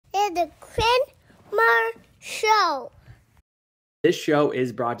the Quinn Marr Show. This show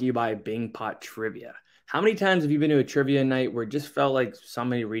is brought to you by Bing Pot Trivia. How many times have you been to a trivia night where it just felt like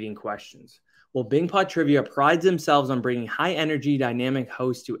somebody reading questions? Well, Bing Pot Trivia prides themselves on bringing high-energy, dynamic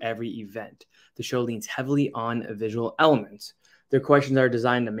hosts to every event. The show leans heavily on visual elements. Their questions are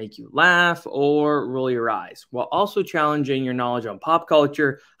designed to make you laugh or roll your eyes, while also challenging your knowledge on pop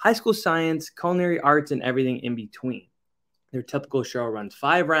culture, high school science, culinary arts, and everything in between. Their typical show runs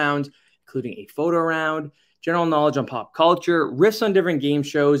 5 rounds, including a photo round, general knowledge on pop culture, riffs on different game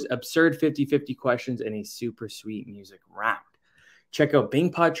shows, absurd 50-50 questions, and a super sweet music round. Check out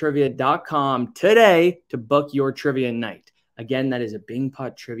bingpottrivia.com today to book your trivia night. Again, that is at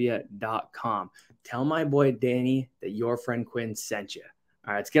bingpottrivia.com. Tell my boy Danny that your friend Quinn sent you.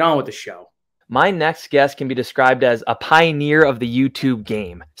 All right, let's get on with the show. My next guest can be described as a pioneer of the YouTube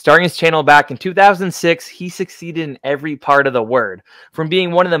game. Starting his channel back in 2006, he succeeded in every part of the word. From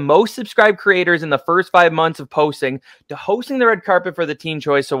being one of the most subscribed creators in the first 5 months of posting to hosting the red carpet for the Teen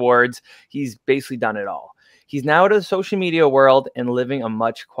Choice Awards, he's basically done it all. He's now out of the social media world and living a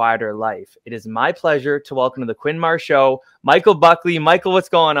much quieter life. It is my pleasure to welcome to the Quinn Marr Show, Michael Buckley. Michael, what's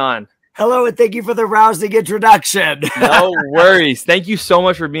going on? Hello, and thank you for the rousing introduction. No worries. Thank you so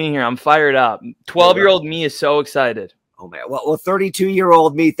much for being here. I'm fired up. 12-year-old me is so excited. Oh, man. Well,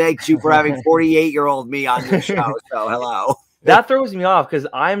 32-year-old me thanks you for having 48-year-old me on your show. So, hello. That throws me off because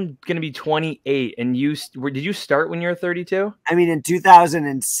I'm going to be 28, and did you start when you were 32? I mean, in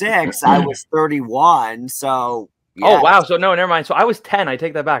 2006, I was 31, so... Yeah. Oh, wow. So, no, never mind. So, I was 10. I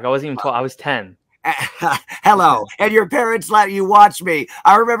take that back. I wasn't even 12. I was 10. Hello, and your parents let you watch me.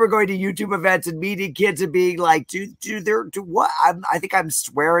 I remember going to YouTube events and meeting kids and being like, what? I think I'm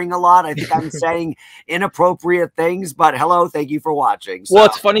swearing a lot. I think I'm saying inappropriate things, but hello, thank you for watching. So. Well,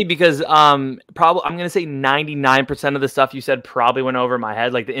 it's funny because probably I'm going to say 99% of the stuff you said probably went over my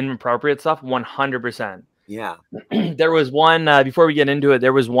head, like the inappropriate stuff, 100%. Yeah. There was one, before we get into it,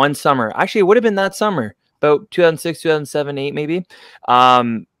 there was one summer. Actually, it would have been that summer, about 2006, 2007, 8 maybe.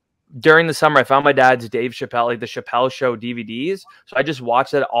 During the summer, I found my dad's Dave Chappelle, like the Chappelle Show DVDs. So I just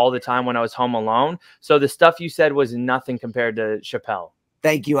watched it all the time when I was home alone. So the stuff you said was nothing compared to Chappelle.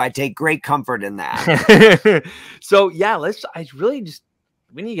 Thank you. I take great comfort in that. So yeah, we need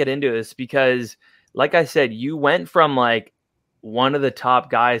to get into this because like I said, you went from like one of the top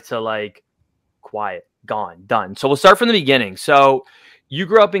guys to like quiet, gone, done. So we'll start from the beginning. So you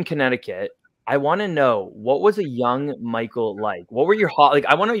grew up in Connecticut. I want to know, what was a young Michael like? What were your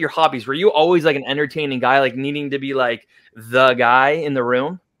I want to know your hobbies. Were you always like an entertaining guy, like needing to be like the guy in the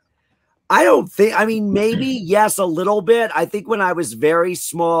room? I don't think, I mean, maybe yes, a little bit. I think when I was very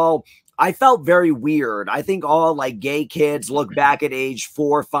small, I felt very weird. I think all like gay kids look back at age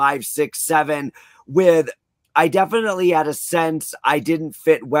 4, 5, 6, 7 with, I definitely had a sense I didn't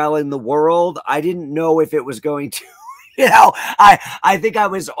fit well in the world. I didn't know if it was going to, you know, I think I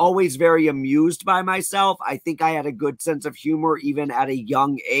was always very amused by myself. I think I had a good sense of humor even at a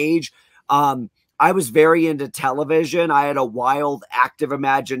young age. I was very into television. I had a wild, active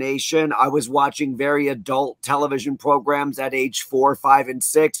imagination. I was watching very adult television programs at age 4, 5, and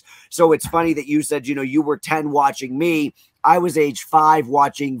 6. So it's funny that you said, you know, you were 10 watching me. I was age 5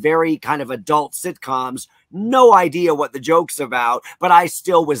 watching very kind of adult sitcoms. No idea what the joke's about, but I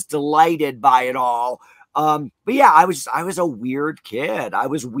still was delighted by it all. But yeah, I was a weird kid. I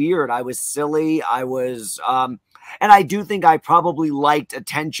was weird. I was silly. I was, and I do think I probably liked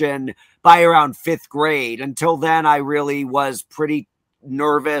attention by around 5th grade. Until then, I really was pretty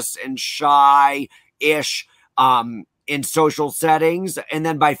nervous and shy-ish, in social settings. And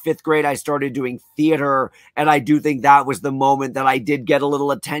then by 5th grade, I started doing theater. And I do think that was the moment that I did get a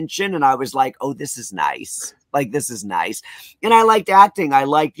little attention. And I was like, oh, this is nice. Like, this is nice. And I liked acting. I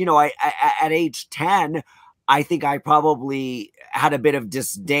liked, you know, at age 10, I think I probably had a bit of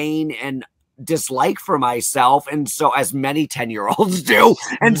disdain and dislike for myself. And so, as many 10-year-olds do.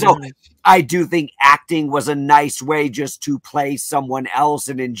 And so I do think acting was a nice way just to play someone else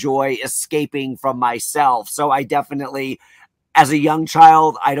and enjoy escaping from myself. So I definitely, as a young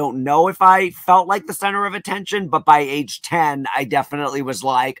child, I don't know if I felt like the center of attention, but by age 10, I definitely was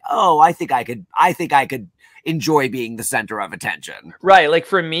like, oh, I think I could enjoy being the center of attention. Right. Like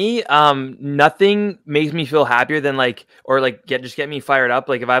for me, nothing makes me feel happier than like, or like just get me fired up.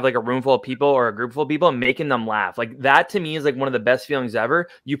 Like if I have like a room full of people or a group full of people, making them laugh. Like that to me is like one of the best feelings ever.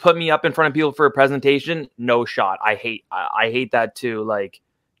 You put me up in front of people for a presentation, no shot. I hate that too. Like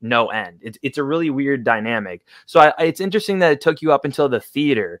no end. It's a really weird dynamic. So it's interesting that it took you up until the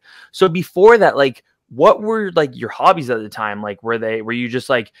theater. So before that, like what were like your hobbies at the time? Like were you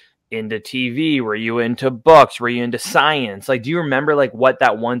just like into TV? Were you into books? Were you into science? Like, do you remember like what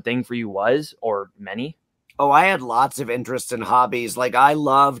that one thing for you was, or many? Oh, I had lots of interests and hobbies. Like I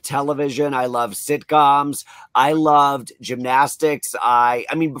loved television. I loved sitcoms. I loved gymnastics. I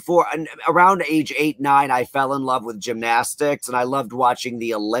mean, around age 8, 9, I fell in love with gymnastics and I loved watching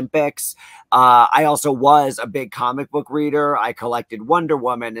the Olympics. I also was a big comic book reader. I collected Wonder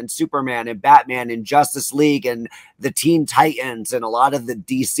Woman and Superman and Batman and Justice League and the Teen Titans and a lot of the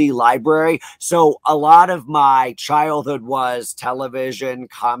DC library. So a lot of my childhood was television,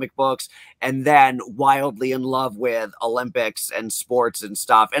 comic books, and then wildly in love with Olympics and sports and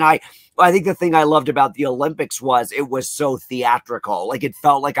stuff. And I think the thing I loved about the Olympics was it was so theatrical. Like it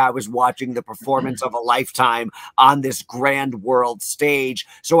felt like I was watching the performance of a lifetime on this grand world stage.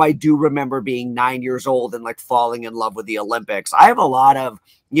 So I do remember being 9 years old and like falling in love with the Olympics. I have a lot of,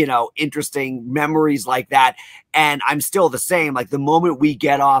 you know, interesting memories like that. And I'm still the same. Like the moment we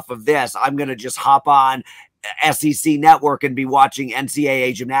get off of this, I'm going to just hop on SEC network and be watching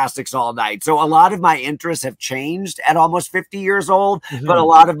NCAA gymnastics all night. So a lot of my interests have changed at almost 50 years old, but a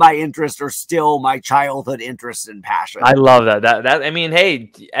lot of my interests are still my childhood interests and passions. I love that. I mean,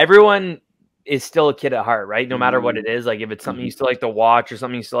 hey, everyone is still a kid at heart, right? No matter what it is. Like if it's something you still like to watch or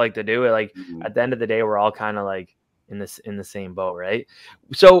something you still like to do, like at the end of the day, we're all kind of like in the same boat, right?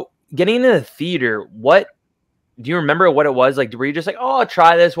 So getting into the theater, do you remember what it was? Like, were you just like, oh, I'll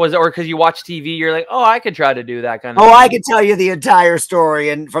try this? Was it, or because you watch TV, you're like, oh, I could try to do that kind of thing? I could tell you the entire story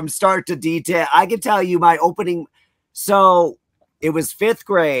and from start to detail. I could tell you my opening. So it was 5th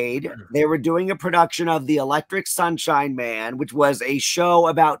grade. They were doing a production of The Electric Sunshine Man, which was a show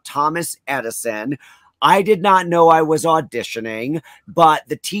about Thomas Edison. I did not know I was auditioning, but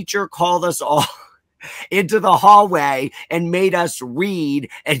the teacher called us all into the hallway and made us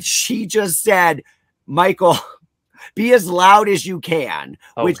read. And she just said, Michael, be as loud as you can.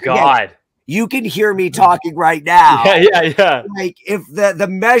 Oh, which, God. Again, you can hear me talking right now. Yeah. Like if the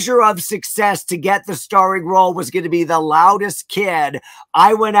measure of success to get the starring role was going to be the loudest kid,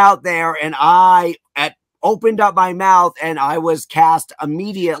 I went out there and I opened up my mouth and I was cast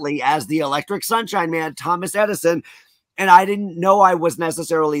immediately as the Electric Sunshine Man, Thomas Edison. And I didn't know I was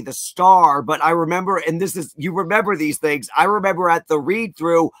necessarily the star, but I remember, and you remember these things. I remember at the read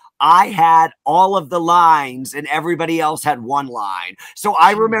through, I had all of the lines and everybody else had one line. So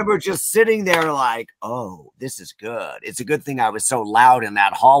I remember just sitting there like, oh, this is good. It's a good thing I was so loud in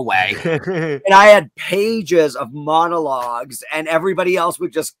that hallway. And I had pages of monologues and everybody else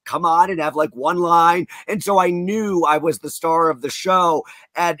would just come on and have like one line. And so I knew I was the star of the show.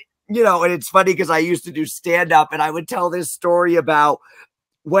 And, you know, and it's funny because I used to do stand up and I would tell this story about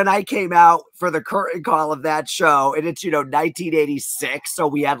when I came out for the curtain call of that show, and it's, 1986. So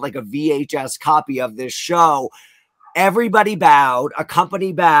we had like a VHS copy of this show. Everybody bowed, a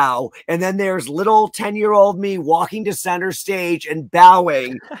company bow. And then there's little 10-year-old me walking to center stage and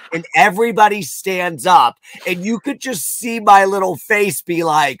bowing, and everybody stands up. And you could just see my little face be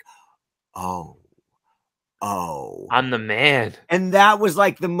like, oh, I'm the man. And that was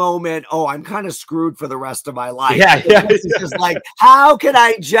like the moment, I'm kind of screwed for the rest of my life. Yeah. It's just like, how can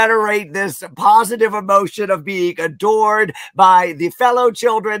I generate this positive emotion of being adored by the fellow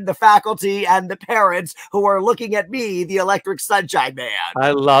children, the faculty, and the parents who are looking at me, the Electric Sunshine Man?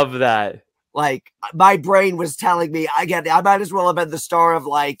 I love that. Like my brain was telling me, I might as well have been the star of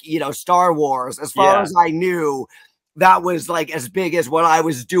Star Wars. As far as I knew, that was like as big as what I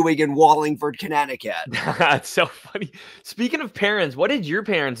was doing in Wallingford, Connecticut. That's so funny. Speaking of parents, what did your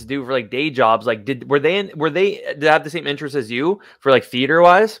parents do for like day jobs? Like, did they have the same interests as you for like theater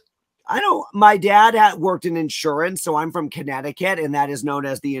wise? My dad worked in insurance. So I'm from Connecticut, and that is known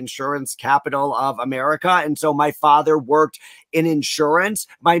as the insurance capital of America. And so my father worked in insurance.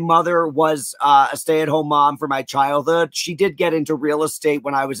 My mother was a stay-at-home mom for my childhood. She did get into real estate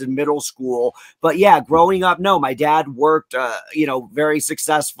when I was in middle school. But yeah, growing up, no, my dad worked, very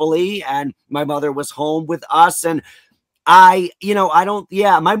successfully, and my mother was home with us. And my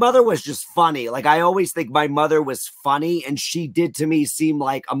mother was just funny. Like, I always think my mother was funny, and she did to me seem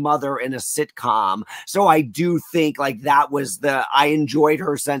like a mother in a sitcom. So I do think like I enjoyed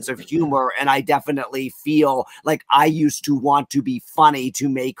her sense of humor. And I definitely feel like I used to want to be funny to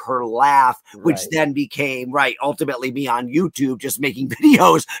make her laugh, which then became ultimately me on YouTube, just making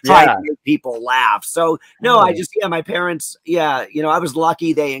videos, trying to make people laugh. So no, my parents, I was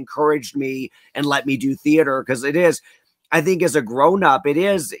lucky they encouraged me and let me do theater, because I think as a grown-up, it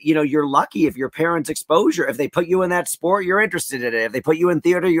is, you're lucky if your parents' exposure, if they put you in that sport, you're interested in it. If they put you in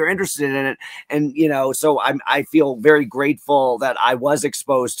theater, you're interested in it. And, so I feel very grateful that I was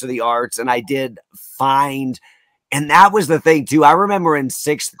exposed to the arts, and I did find And that was the thing too. I remember in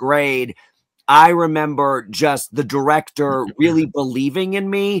 6th grade, I remember just the director really believing in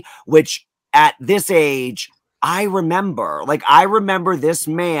me, which at this age, I remember this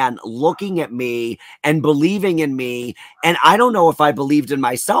man looking at me and believing in me. And I don't know if I believed in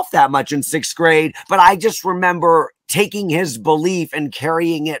myself that much in 6th grade, but I just remember taking his belief and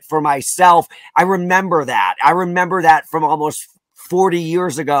carrying it for myself. I remember that from almost 40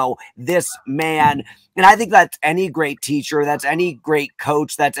 years ago, this man. And I think that's any great teacher, that's any great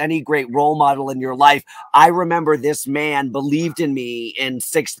coach, that's any great role model in your life. I remember this man believed in me in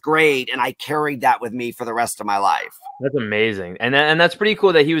 6th grade, and I carried that with me for the rest of my life. That's amazing. And that's pretty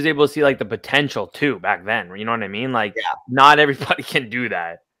cool that he was able to see like the potential too back then. You know what I mean? Like not everybody can do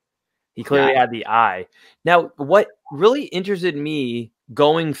that. He clearly had the eye. Now, what really interested me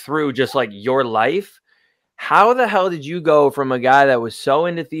going through just like your life, how the hell did you go from a guy that was so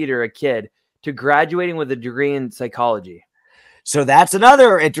into theater, a kid, to graduating with a degree in psychology? So that's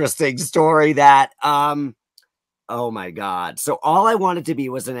another interesting story that, oh my God. So all I wanted to be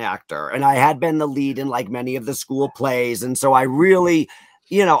was an actor, and I had been the lead in like many of the school plays. And so I really,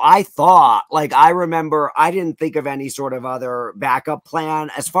 you know, I thought, like, I remember I didn't think of any sort of other backup plan.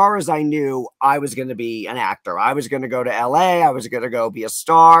 As far as I knew, I was going to be an actor. I was going to go to LA. I was going to go be a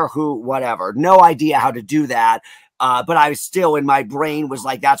star, whatever. No idea how to do that. But I was still, in my brain was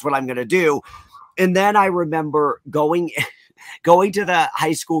like, that's what I'm going to do. And then I remember going to the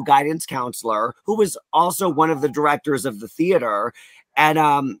high school guidance counselor, who was also one of the directors of the theater.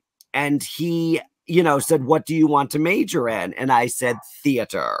 And he, you know, said, what do you want to major in? And I said,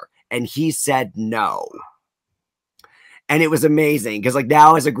 theater. And he said, no. And it was amazing because like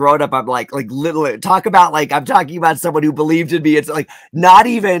now as a grown up, I'm like literally talk about like, I'm talking about someone who believed in me. It's like, not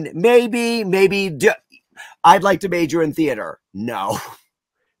even maybe I'd like to major in theater. No.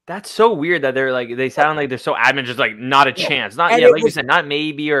 That's so weird that they're like, they sound like they're so adamant, just like not a chance. Not, like you said, not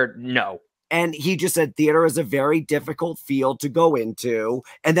maybe or no. And he just said theater is a very difficult field to go into.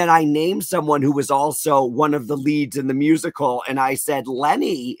 And then I named someone who was also one of the leads in the musical. And I said,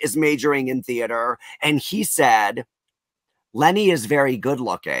 Lenny is majoring in theater. And he said, Lenny is very good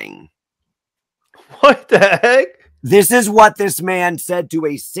looking. What the heck? This is what this man said to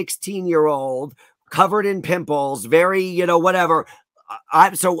a 16-year-old covered in pimples, very, you know, whatever.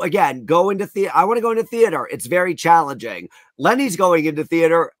 So again, go into theater. I want to go into theater. It's very challenging. Lenny's going into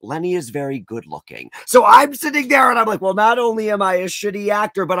theater. Lenny is very good looking. So I'm sitting there and I'm like, well, not only am I a shitty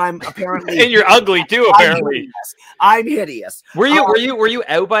actor, but I'm apparently and you're ugly too. Apparently, I'm hideous. Were you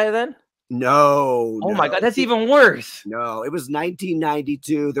out by then? No. Oh my God, that's even worse. No, it was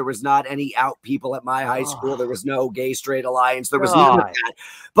 1992. There was not any out people at my high school. There was no gay straight alliance. There was none of that.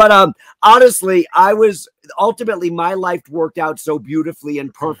 But honestly, ultimately my life worked out so beautifully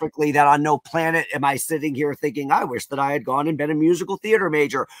and perfectly that on no planet am I sitting here thinking I wish that I had gone and been a musical theater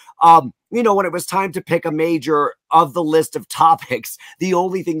major. You know, when it was time to pick a major of the list of topics, the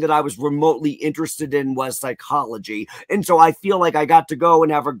only thing that I was remotely interested in was psychology. And so I feel like I got to go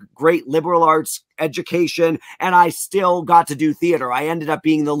and have a great liberal arts education, and I still got to do theater. I ended up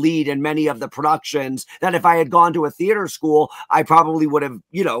being the lead in many of the productions that if I had gone to a theater school, I probably would have,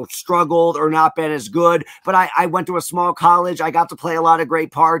 you know, struggled or not been as good. But I went to a small college. I got to play a lot of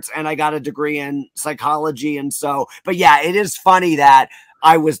great parts, and I got a degree in psychology. And so, but yeah, it is funny that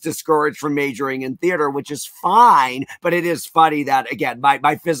I was discouraged from majoring in theater, which is fine. But it is funny that, again,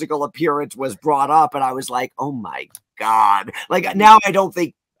 my physical appearance was brought up and I was like, oh my God. Like now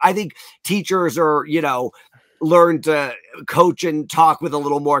I think teachers are, you know, learn to coach and talk with a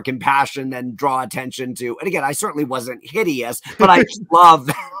little more compassion than draw attention to. And again, I certainly wasn't hideous, but I just love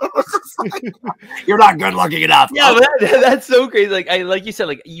that. You're not good looking enough. Yeah, but that's so crazy. Like you said,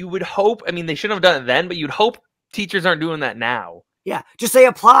 like you would hope, I mean, they shouldn't have done it then, but you'd hope teachers aren't doing that now. Yeah, just say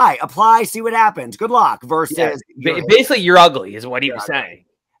apply, see what happens. Good luck. Versus basically, you're ugly is what he was saying.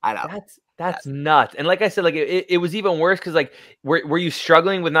 I know. That's nuts. And like I said, like it was even worse because like were you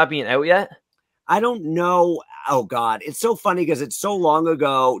struggling with not being out yet? I don't know. Oh God, it's so funny because it's so long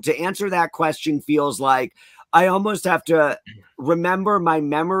ago. To answer that question feels like I almost have to remember my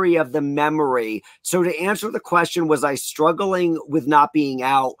memory of the memory. So to answer the question, was I struggling with not being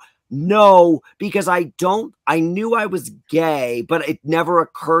out? No, because I knew I was gay, but it never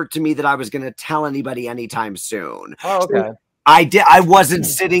occurred to me that I was going to tell anybody anytime soon. Oh, okay. So I wasn't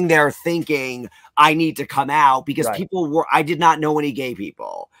sitting there thinking I need to come out because I did not know any gay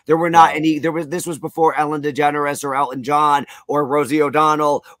people. There were not any, this was before Ellen DeGeneres or Elton John or Rosie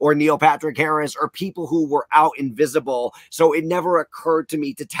O'Donnell or Neil Patrick Harris or people who were out invisible. So it never occurred to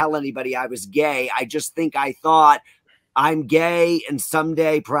me to tell anybody I was gay. I just think I thought, I'm gay, and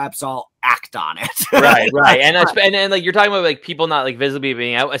someday perhaps I'll act on it. Right. And like you're talking about like people not like visibly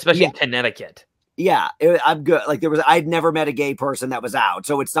being out, especially in Connecticut. Yeah, I'm good. Like I'd never met a gay person that was out,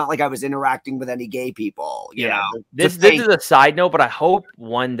 so it's not like I was interacting with any gay people. You know, this is a side note, but I hope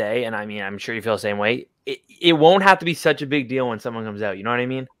one day, and I mean, I'm sure you feel the same way. It won't have to be such a big deal when someone comes out. You know what I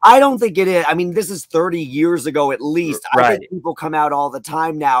mean? I don't think it is. I mean, this is 30 years ago at least. Right. I think people come out all the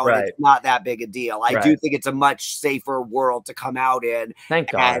time now, and it's not that big a deal. I do think it's a much safer world to come out in.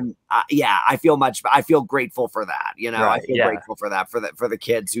 Thank God. And yeah, I feel grateful for that. You know, I feel grateful for that for the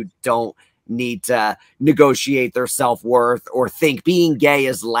kids who don't need to negotiate their self-worth or think being gay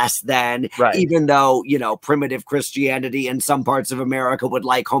is less than, even though, you know, primitive Christianity in some parts of America would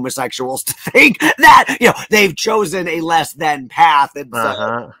like homosexuals to think that, you know, they've chosen a less than path. And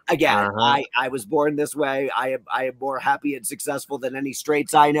so again, I was born this way. I am more happy and successful than any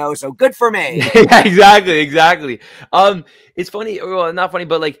straights I know. So good for me. Exactly. It's funny. Well, not funny,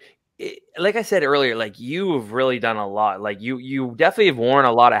 but like I said earlier, like you've really done a lot. Like you definitely have worn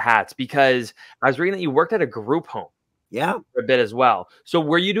a lot of hats, because I was reading that you worked at a group home. Yeah. For a bit as well. So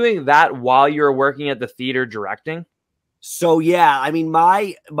were you doing that while you were working at the theater directing? So yeah, I mean,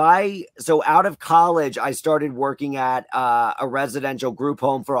 so out of college, I started working at a residential group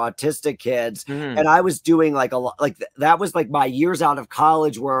home for autistic kids, and I was doing like a lot, like that was like my years out of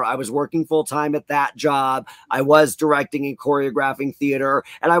college where I was working full time at that job. I was directing and choreographing theater,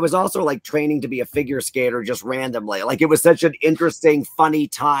 and I was also like training to be a figure skater just randomly. Like it was such an interesting, funny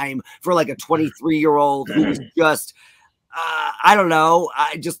time for like a 23-year-old who was just I don't know,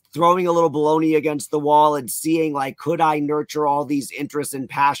 just throwing a little baloney against the wall and seeing like, could I nurture all these interests and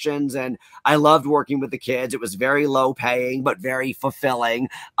passions? And I loved working with the kids. It was very low paying, but very fulfilling.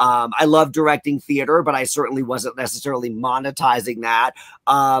 I loved directing theater, but I certainly wasn't necessarily monetizing that.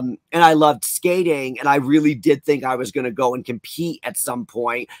 And I loved skating, and I really did think I was going to go and compete at some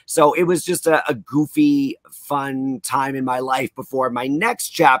point. So it was just a goofy, fun time in my life before my next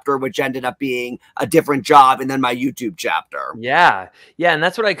chapter, which ended up being a different job, and then my YouTube chapter. Yeah. And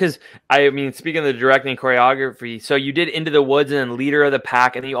that's what because I mean, speaking of the directing and choreography, so you did Into the Woods and then Leader of the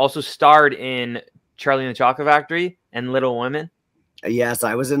Pack, and then you also starred in Charlie and the Chocolate Factory and Little Women. Yes,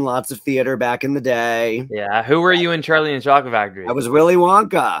 I was in lots of theater back in the day. Yeah. Who were you in Charlie and the Chocolate Factory? I was Willy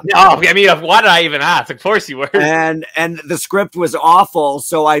Wonka. Oh, I mean, why did I even ask? Of course you were. And the script was awful,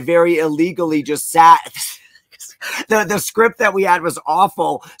 so I very illegally just sat. The script that we had was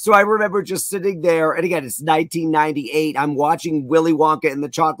awful. So I remember just sitting there, and again, it's 1998. I'm watching Willy Wonka and the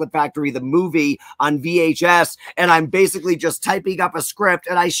Chocolate Factory, the movie, on VHS, and I'm basically just typing up a script,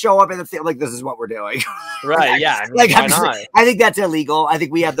 and I show up in the theater like, this is what we're doing. Right, yeah. I mean, like, why not? I think that's illegal. I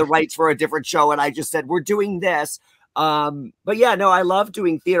think we have the rights for a different show, and I just said, we're doing this. But yeah, no, I love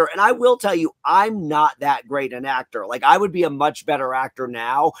doing theater, and I will tell you, I'm not that great an actor. Like, I would be a much better actor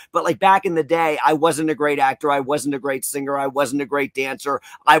now, but like back in the day, I wasn't a great actor. I wasn't a great singer. I wasn't a great dancer.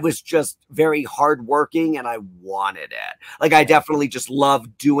 I was just very hardworking, and I wanted it. Like, I definitely just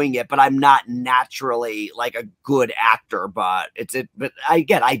love doing it, but I'm not naturally like a good actor, but I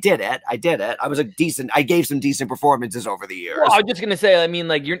did it. I gave some decent performances over the years. Well, I was just going to say, I mean,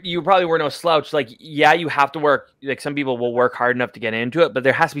 like you probably were no slouch. Like, yeah, you have to work. Like, some people will work hard enough to get into it, but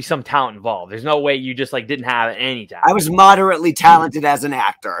there has to be some talent involved. There's no way you just like didn't have any talent. I was moderately talented as an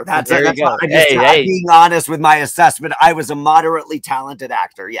actor. That's hey. Being honest with my assessment. I was a moderately talented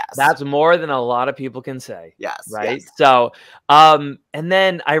actor. Yes. That's more than a lot of people can say. Yes. Right. Yes. So, and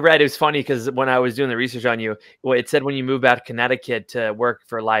then I read, it was funny because when I was doing the research on you, it said when you moved back to Connecticut to work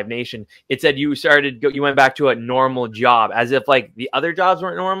for Live Nation, it said you went back to a normal job, as if like the other jobs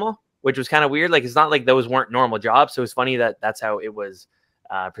weren't normal, which was kind of weird. Like, it's not like those weren't normal jobs. So it's funny that that's how it was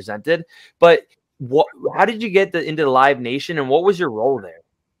presented. But how did you get into Live Nation, and what was your role there?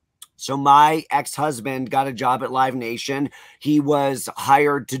 So my ex-husband got a job at Live Nation. He was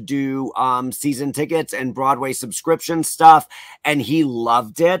hired to do season tickets and Broadway subscription stuff, and he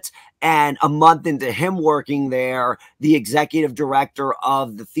loved it. And a month into him working there, the executive director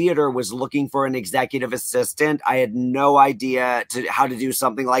of the theater was looking for an executive assistant. I had no idea how to do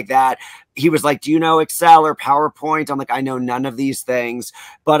something like that. He was like, do you know Excel or PowerPoint? I'm like, I know none of these things.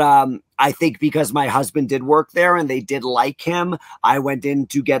 But I think because my husband did work there and they did like him, I went in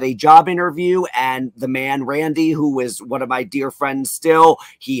to get a job interview, and the man, Randy, who was one of my dear friends still,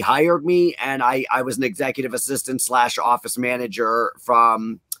 he hired me, and I was an executive assistant / office manager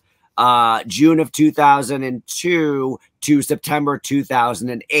from June of 2002 to September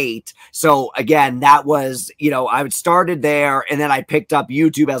 2008. So again, that was, you know, I started there, and then I picked up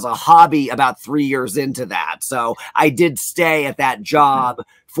YouTube as a hobby about 3 years into that. So I did stay at that job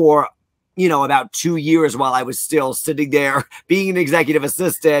for you know, about 2 years while I was still sitting there being an executive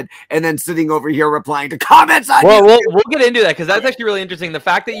assistant and then sitting over here replying to comments on Well, YouTube. we'll get into that because that's actually really interesting. The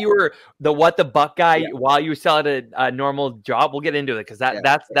fact that you were the What the Buck guy while you were still at a normal job, we'll get into it because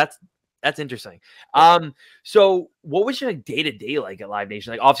that's interesting. So what was your day-to-day like at Live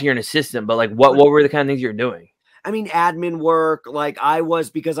Nation? Like, obviously you're an assistant, but like what were the kind of things you're doing? I mean, admin work, like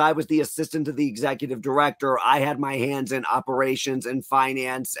because I was the assistant to the executive director, I had my hands in operations and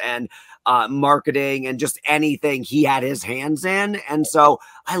finance and marketing and just anything he had his hands in. And so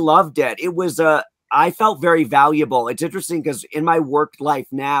I loved it. It was I felt very valuable. It's interesting because in my work life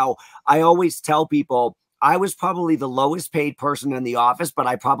now, I always tell people I was probably the lowest paid person in the office, but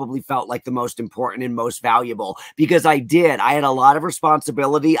I probably felt like the most important and most valuable because I had a lot of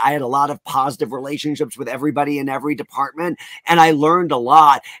responsibility. I had a lot of positive relationships with everybody in every department, and I learned a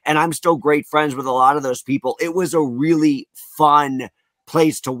lot, and I'm still great friends with a lot of those people. It was a really fun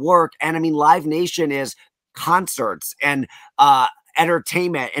place to work. And I mean, Live Nation is concerts and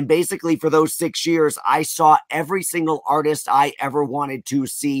entertainment. And basically for those 6 years, I saw every single artist I ever wanted to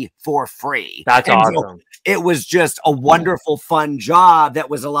see for free. That's awesome. So it was just a wonderful, fun job that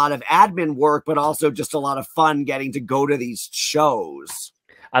was a lot of admin work, but also just a lot of fun getting to go to these shows.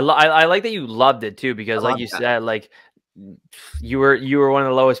 I like that you loved it too, because like you said, like you were one of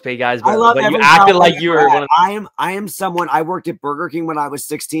the lowest paid guys, but you acted like you were one of I am someone. I worked at Burger King when I was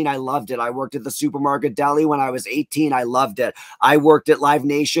 16. I loved it. I worked at the supermarket deli when I was 18. I loved it. I worked at Live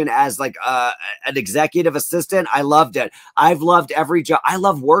Nation as like an executive assistant. I loved it. I've loved every job. I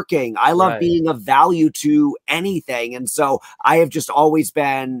love working. I love being of value to anything. And so I have just always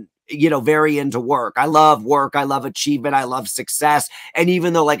been, you know, very into work. I love work. I love achievement. I love success. And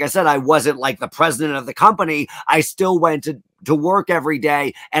even though, like I said, I wasn't like the president of the company, I still went to work every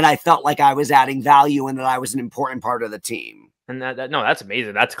day. And I felt like I was adding value and that I was an important part of the team. And no, that's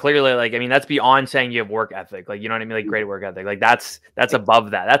amazing. That's clearly like, I mean, that's beyond saying you have work ethic. Like, you know what I mean? Like great work ethic. Like that's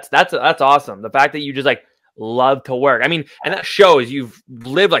above that. That's awesome. The fact that you just like love to work. I mean, and that shows you've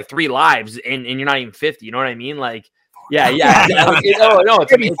lived like 3 lives and you're not even 50. You know what I mean? Like, yeah.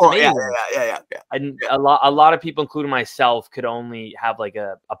 It's amazing. Yeah. And a lot of people, including myself, could only have like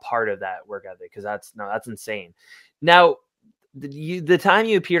a part of that work ethic because that's insane. Now, the time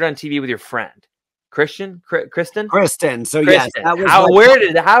you appeared on TV with your friend, Kristen. So Kristen. Yes, that was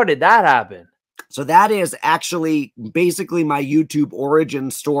how did that happen? So that is actually basically my YouTube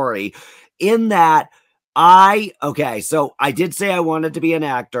origin story. In that. So I did say I wanted to be an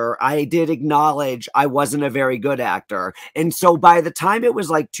actor. I did acknowledge I wasn't a very good actor. And so by the time it was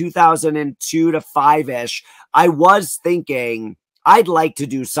like 2002 to 5-ish, I was thinking I'd like to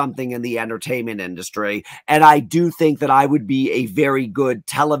do something in the entertainment industry. And I do think that I would be a very good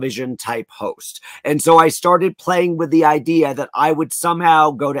television type host. And so I started playing with the idea that I would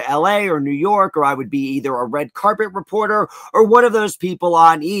somehow go to LA or New York, or I would be either a red carpet reporter or one of those people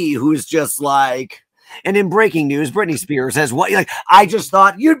on E who's just like, and in breaking news, Britney Spears has what, like, I just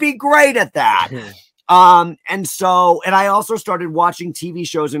thought you'd be great at that. And I also started watching TV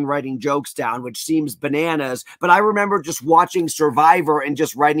shows and writing jokes down, which seems bananas, but I remember just watching Survivor and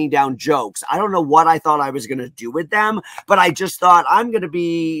just writing down jokes. I don't know what I thought I was going to do with them, but I just thought I'm going to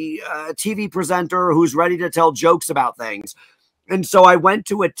be a TV presenter who's ready to tell jokes about things. And so I went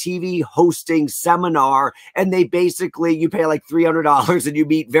to a TV hosting seminar, and they basically, you pay like $300 and you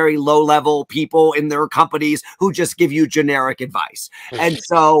meet very low level people in their companies who just give you generic advice. And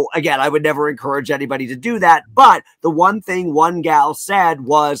so again, I would never encourage anybody to do that. But the one thing one gal said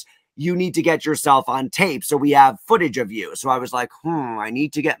was, you need to get yourself on tape. So we have footage of you. So I was like, I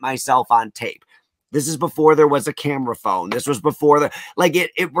need to get myself on tape. This is before there was a camera phone. This was before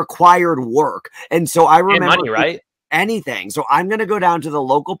it required work. And so I remember money, right? Anything. So I'm going to go down to the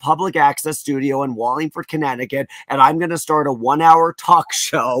local public access studio in Wallingford, Connecticut, and I'm going to start a 1-hour talk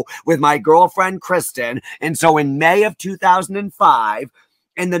show with my girlfriend, Kristen. And so in May of 2005,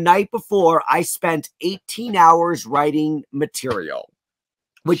 and the night before, I spent 18 hours writing material,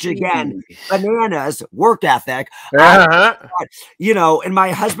 which again, bananas, work ethic. You know, and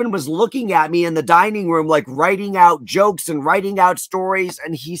my husband was looking at me in the dining room, like writing out jokes and writing out stories.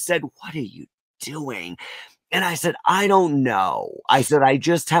 And he said, "What are you doing?" And I said, "I don't know." I said, "I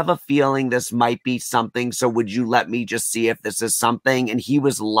just have a feeling this might be something. So would you let me just see if this is something?" And he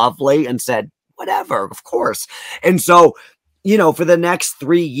was lovely and said, "Whatever, of course." And so, you know, for the next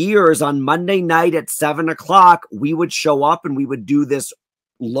 3 years on Monday night at 7 o'clock, we would show up and we would do this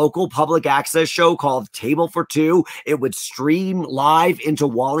local public access show called Table for Two. It would stream live into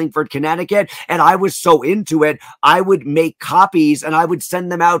Wallingford, Connecticut. And I was so into it, I would make copies and I would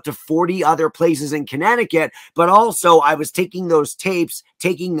send them out to 40 other places in Connecticut. But also I was taking those tapes,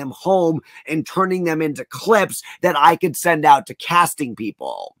 taking them home and turning them into clips that I could send out to casting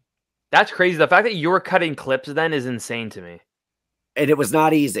people. That's crazy. The fact that you were cutting clips then is insane to me. And it was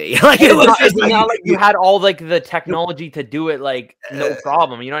not easy. Like it was it's not like you had all like the technology to do it, like no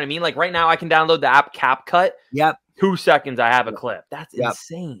problem. You know what I mean? Like right now I can download the app CapCut. Yep. 2 seconds I have a clip. That's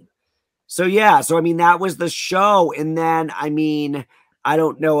insane. So yeah, so I mean that was the show. And then I mean, I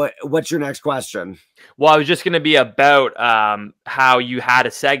don't know what's your next question. Well, I was just gonna be about how you had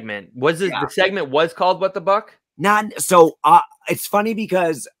a segment. Was the segment was called What the Buck? Not so it's funny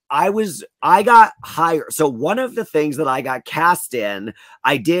because I got hired. So one of the things that I got cast in,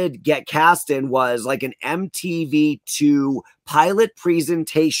 I did get cast in was like an MTV2 pilot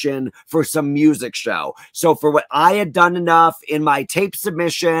presentation for some music show. So for what I had done enough in my tape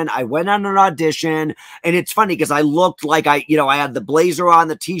submission, I went on an audition, and it's funny because I looked like I had the blazer on,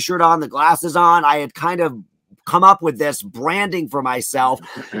 the t-shirt on, the glasses on. I had kind of come up with this branding for myself,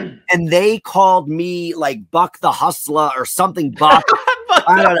 and they called me like Buck the Hustler or something. Buck.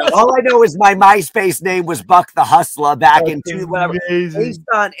 I don't know. All I know is my MySpace name was Buck the Hustler back in whatever. Based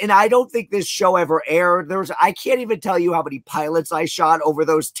on, and I don't think this show ever aired. I can't even tell you how many pilots I shot over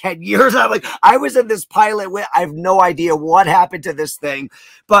those 10 years. I'm like, I was in this pilot I have no idea what happened to this thing,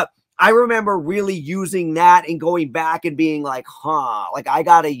 but I remember really using that and going back and being like, like I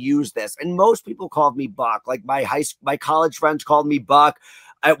got to use this. And most people called me Buck. Like my college friends called me Buck.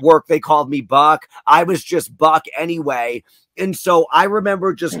 At work, they called me Buck. I was just Buck anyway. And so I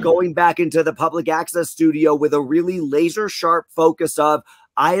remember just going back into the public access studio with a really laser sharp focus of,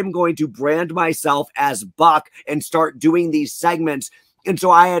 I am going to brand myself as Buck and start doing these segments. And so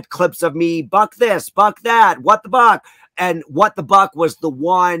I had clips of me, Buck this, Buck that, What the Buck. And What the Buck was the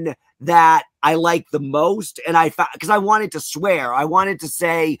one that I liked the most. And I found, because I wanted to swear, I wanted to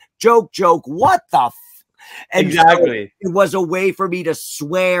say, joke, what the and exactly. So it was a way for me to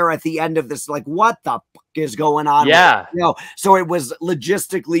swear at the end of this, like, what the fuck is going on? Yeah. So it was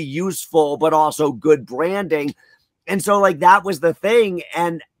logistically useful, but also good branding. And so like, that was the thing.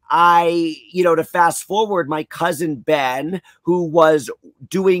 And I, to fast forward, my cousin Ben, who was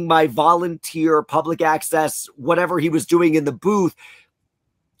doing my volunteer public access, whatever he was doing in the booth,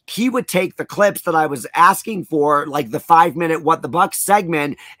 he would take the clips that I was asking for, like the 5-minute What the Buck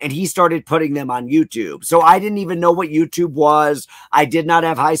segment, and he started putting them on YouTube. So I didn't even know what YouTube was. I did not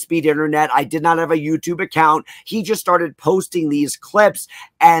have high-speed internet. I did not have a YouTube account. He just started posting these clips,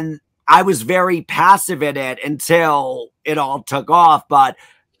 and I was very passive in it until it all took off. But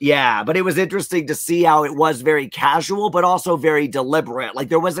yeah, but it was interesting to see how it was very casual, but also very deliberate. Like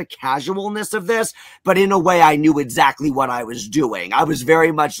there was a casualness of this, but in a way I knew exactly what I was doing. I was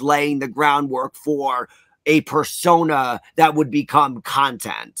very much laying the groundwork for a persona that would become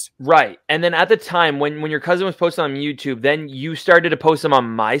content. Right. And then at the time when your cousin was posting on YouTube, then you started to post them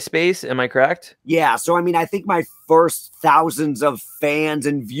on MySpace. Am I correct? Yeah. So, I mean, I think my first thousands of fans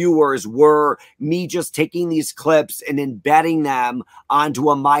and viewers were me just taking these clips and embedding them onto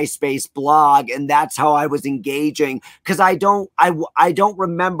a MySpace blog. And that's how I was engaging. Cause I don't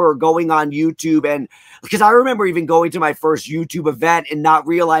remember going on YouTube, and because I remember even going to my first YouTube event and not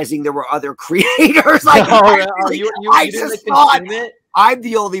realizing there were other creators. Like, I just thought I'm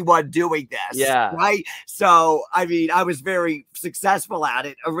the only one doing this. Yeah. Right. So, I mean, I was very successful at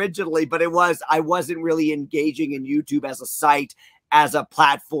it originally, but I wasn't really engaging in YouTube as a site, as a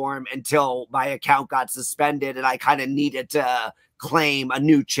platform, until my account got suspended and I kind of needed to claim a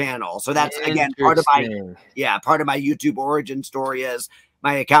new channel. So that's, again, part of my YouTube origin story is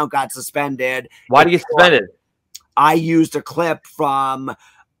my account got suspended. Why do you get suspended? I used a clip from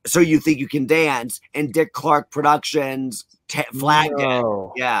So You Think You Can Dance, and Dick Clark Productions flagged it.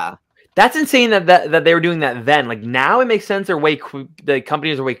 Yeah. That's insane that they were doing that then. Like now it makes sense. The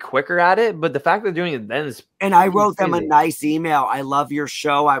companies are way quicker at it, but the fact they're doing it then is. And I wrote them a nice email. I love your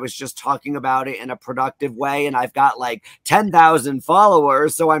show. I was just talking about it in a productive way, and I've got like 10,000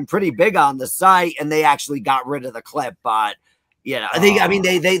 followers, so I'm pretty big on the site. And they actually got rid of the clip, but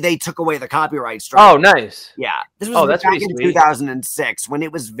they took away the copyright strike. Oh, nice. Yeah. This was back in sweet. 2006 when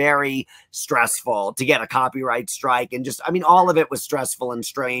it was very stressful to get a copyright strike, and just, I mean, all of it was stressful and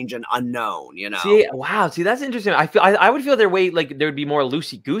strange and unknown, See, wow. See, that's interesting. I would feel their way like there would be more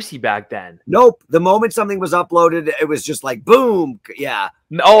loosey-goosey back then. Nope. The moment something was uploaded, it was just like, boom. Yeah.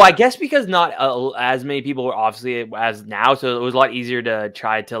 Oh, I guess because not as many people were obviously as now, so it was a lot easier to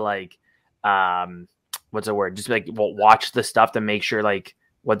try to like, what's the word? Just like watch the stuff to make sure like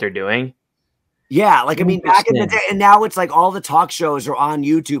what they're doing. Yeah, like I mean, back in the day, and now it's like all the talk shows are on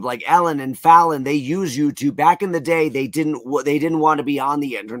YouTube. Like Ellen and Fallon, they use YouTube. Back in the day, they didn't want to be on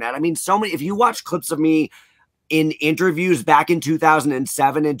the internet. I mean, so many. If you watch clips of me in interviews back in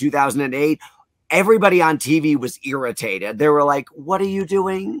 2007 and 2008, everybody on TV was irritated. They were like, "What are you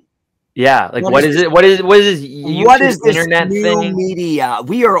doing?" Yeah, like what is it? What is this YouTube what is this internet new thing? media?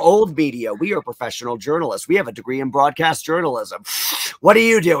 We are old media. We are professional journalists. We have a degree in broadcast journalism. What are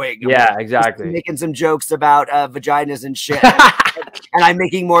you doing? Yeah, exactly. Making some jokes about vaginas and shit, and I'm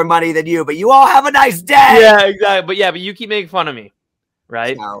making more money than you. But you all have a nice day. Yeah, exactly. But you keep making fun of me,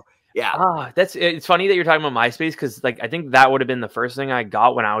 right? So, yeah. It's funny that you're talking about MySpace, because like I think that would have been the first thing I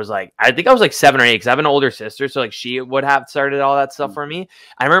got when I was like, I think I was like 7 or 8, because I have an older sister, so like she would have started all that stuff for me.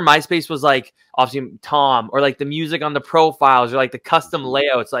 I remember MySpace was like obviously Tom, or like the music on the profiles, or like the custom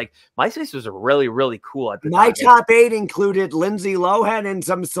layouts. Like MySpace was really, really cool at the time. My top 8 included Lindsay Lohan and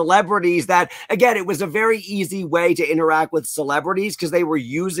some celebrities that, again, it was a very easy way to interact with celebrities because they were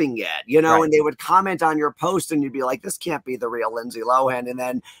using it, you know, and they would comment on your post and you'd be like, this can't be the real Lindsay Lohan. And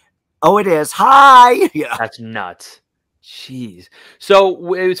then, oh, it is. Hi. Yeah. That's nuts. Jeez.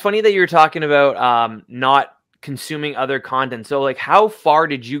 So it was funny that you were talking about not consuming other content. So like, how far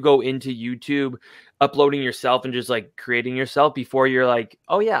did you go into YouTube uploading yourself and just like creating yourself before you're like,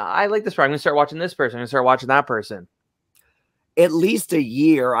 oh yeah, I like this part, I'm gonna start watching this person, I'm gonna start watching that person? At least a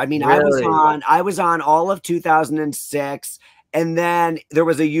year. I mean, really? I was on all of 2006. And then there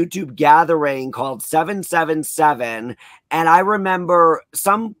was a YouTube gathering called 777. And I remember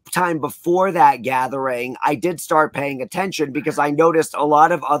sometime before that gathering, I did start paying attention because I noticed a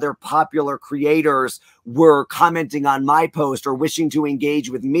lot of other popular creators were commenting on my post or wishing to engage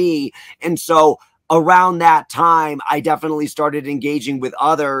with me. And so around that time, I definitely started engaging with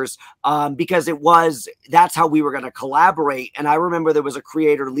others because that's how we were going to collaborate. And I remember there was a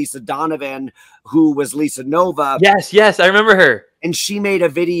creator, Lisa Donovan, who was Lisa Nova. Yes, I remember her. And she made a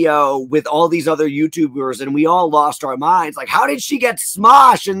video with all these other YouTubers, and we all lost our minds. Like, how did she get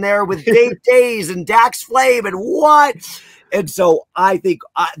Smosh in there with Dave Days and Dax Flame and what? And so I think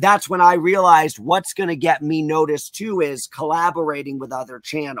that's when I realized what's going to get me noticed too is collaborating with other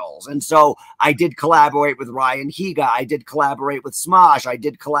channels. And so I did collaborate with Ryan Higa. I did collaborate with Smosh. I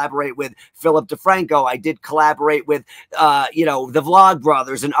did collaborate with Philip DeFranco. I did collaborate with, you know, the Vlog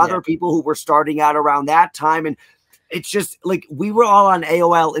Brothers and other people who were starting out around that time. And it's just like we were all on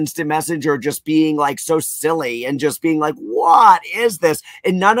AOL Instant Messenger just being like so silly and just being like, what is this?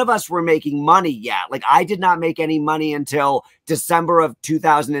 And none of us were making money yet. Like I did not make any money until December of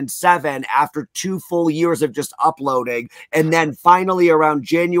 2007 after 2 full years of just uploading. And then finally around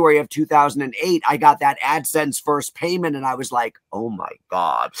January of 2008, I got that AdSense first payment and I was like, oh my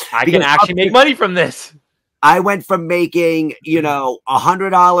God. I can actually make money from this. I went from making, you know,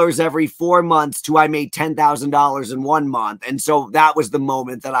 $100 every 4 months to I made $10,000 in 1 month. And so that was the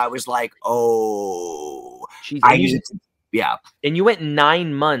moment that I was like, oh, jeez, yeah. And you went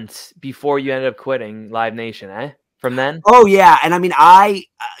 9 months before you ended up quitting Live Nation, eh? From then? Oh, yeah. And I mean,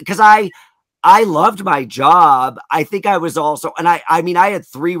 because I loved my job. I think I was also, and I mean, I had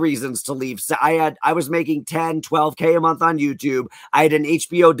 3 reasons to leave. So I was making 10, 12K a month on YouTube. I had an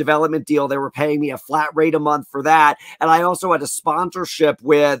HBO development deal. They were paying me a flat rate a month for that. And I also had a sponsorship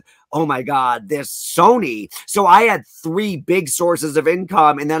with, oh my God, this Sony. So I had 3 big sources of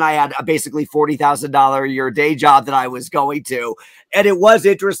income. And then I had a basically $40,000 a year day job that I was going to. And it was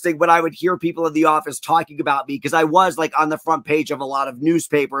interesting when I would hear people in the office talking about me because I was like on the front page of a lot of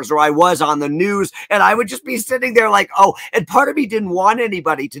newspapers or I was on the news and I would just be sitting there like, oh, and part of me didn't want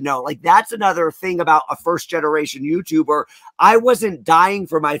anybody to know. Like that's another thing about a first generation YouTuber. I wasn't dying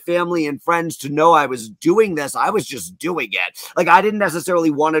for my family and friends to know I was doing this. I was just doing it. Like I didn't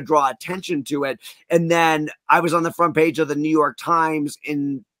necessarily want to draw attention to it. And then I was on the front page of the New York Times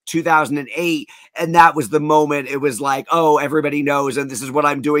in 2008, and that was the moment it was like, oh, everybody knows, and this is what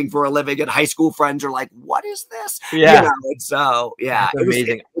I'm doing for a living, and high school friends are like, what is this? Yeah. You know, and so yeah,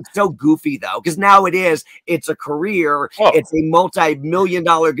 amazing. It's so goofy though, because now it's a career, it's a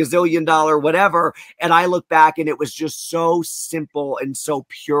multi-million-dollar, gazillion-dollar, whatever, and I look back and it was just so simple and so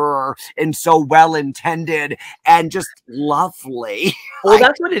pure and so well-intended and just lovely. Well,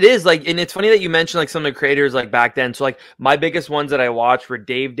 that's what it is. Like, and it's funny that you mentioned like some of the creators like back then. So like my biggest ones that I watched were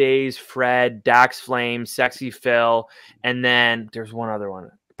Dave Days, Fred, Dax Flame, Sexy Phil, and then there's one other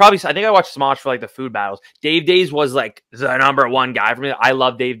one. Probably, I think I watched Smosh for like the food battles. Dave Days was like the #1 guy for me. I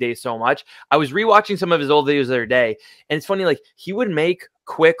love Dave Days so much. I was rewatching some of his old videos the other day, and it's funny, like he would make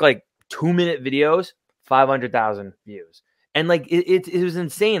quick like 2-minute videos, 500,000 views. And like it was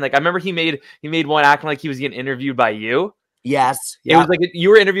insane. Like I remember he made one acting like he was getting interviewed by you. Yes. It was like you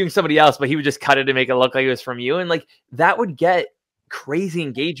were interviewing somebody else, but he would just cut it to make it look like it was from you. And like that would get crazy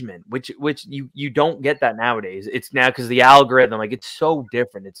engagement, which you don't get that nowadays. It's now because the algorithm, like it's so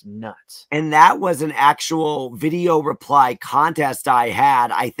different. It's nuts. And that was an actual video reply contest I had.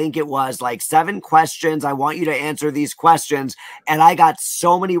 I think it was like 7 questions. I want you to answer these questions. And I got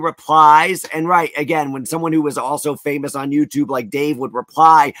so many replies. And right, again, when someone who was also famous on YouTube, like Dave, would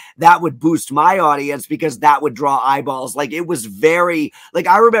reply, that would boost my audience because that would draw eyeballs. Like it was very, like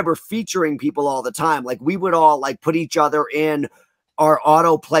I remember featuring people all the time. Like we would all like put each other in our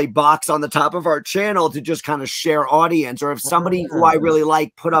autoplay box on the top of our channel to just kind of share audience. Or if somebody who I really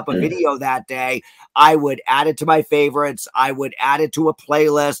like put up a video that day, I would add it to my favorites. I would add it to a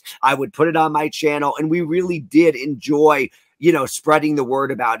playlist. I would put it on my channel. And we really did enjoy, you know, spreading the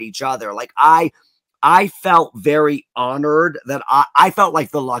word about each other. Like I felt very honored that I felt like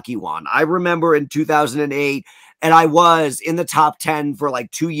the lucky one. I remember in 2008, and I was in the top 10 for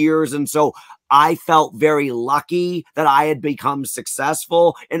like 2 years. And so I felt very lucky that I had become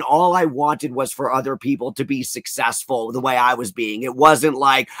successful, and all I wanted was for other people to be successful the way I was being. It wasn't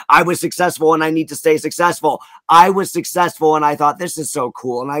like I was successful and I need to stay successful. I was successful and I thought this is so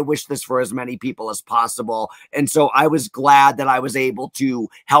cool and I wish this for as many people as possible. And so I was glad that I was able to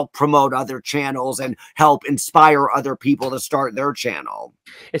help promote other channels and help inspire other people to start their channel.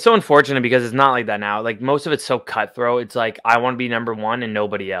 It's so unfortunate because it's not like that now. Like most of it's so cutthroat. It's like I want to be #1 and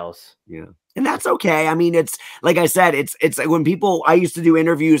nobody else. Yeah. And that's okay. I mean, it's like I said, it's like when people, I used to do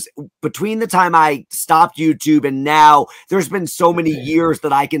interviews between the time I stopped YouTube and now there's been so many years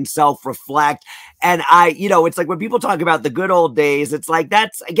that I can self-reflect. And you know, it's like when people talk about the good old days, it's like,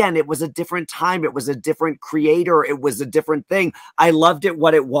 that's, again, it was a different time. It was a different creator. It was a different thing. I loved it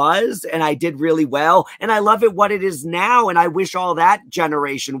what it was and I did really well. And I love it what it is now. And I wish all that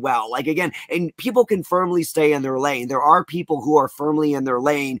generation well. Like, again, and people can firmly stay in their lane. There are people who are firmly in their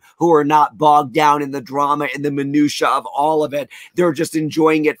lane who are not bogged down in the drama and the minutia of all of it. They're just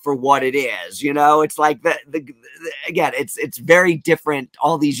enjoying it for what it is. You know, it's like again, it's very different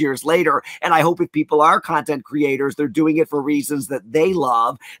all these years later. And I hope if people are content creators, they're doing it for reasons that they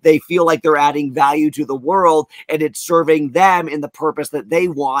love. They feel like they're adding value to the world and it's serving them in the purpose that they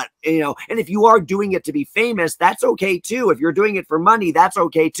want, you know. And if you are doing it to be famous, that's okay too. If you're doing it for money, that's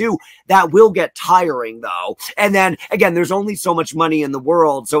okay too. That will get tiring though. And then again, there's only so much money in the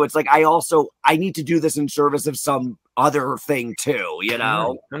world. So it's like, I need to do this in service of some other thing too, you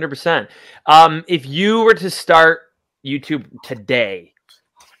know? 100%. If you were to start YouTube today,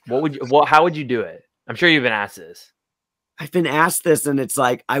 how would you do it? I'm sure you've been asked this. I've been asked this, and it's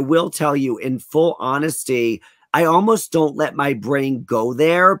like, I will tell you in full honesty, I almost don't let my brain go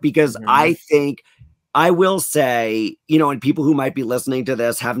there because I think, I will say, you know, and people who might be listening to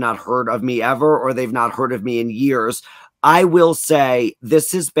this have not heard of me ever, or they've not heard of me in years. I will say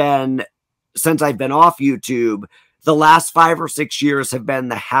this has been, since I've been off YouTube, the last 5 or 6 years have been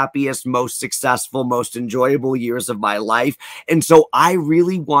the happiest, most successful, most enjoyable years of my life. And so I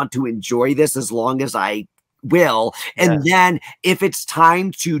really want to enjoy this as long as I will. And then if it's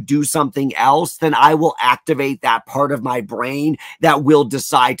time to do something else, then I will activate that part of my brain that will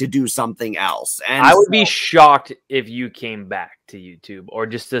decide to do something else. And I would be shocked if you came back to YouTube or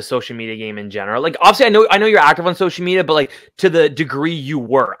just the social media game in general. Like, obviously I know you're active on social media, but like to the degree you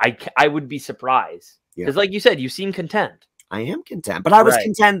were, I would be surprised. Because like you said, you seem content. I am content, but I was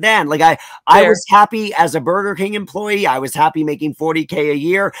content then. Like I was happy as a Burger King employee. I was happy making 40K a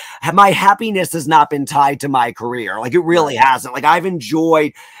year. My happiness has not been tied to my career. Like it really hasn't. Like I've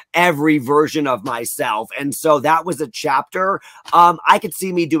enjoyed every version of myself. And so that was a chapter. I could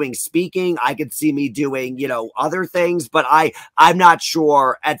see me doing speaking. I could see me doing, you know, other things, but I'm not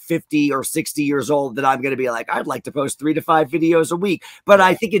sure at 50 or 60 years old that I'm going to be like, I'd like to post 3 to 5 videos a week. But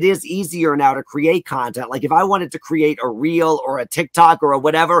I think it is easier now to create content. Like if I wanted to create a reel or a TikTok or a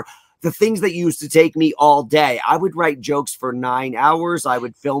whatever, the things that used to take me all day, I would write jokes for 9 hours. I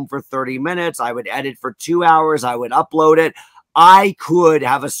would film for 30 minutes. I would edit for 2 hours. I would upload it. I could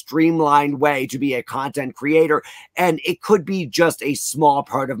have a streamlined way to be a content creator, and it could be just a small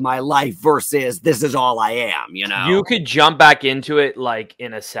part of my life versus this is all I am, you know? You could jump back into it like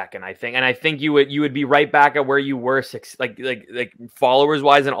in a second, I think. And I think you would be right back at where you were, like followers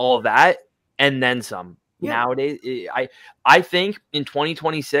wise and all of that, and then some. Nowadays, I think in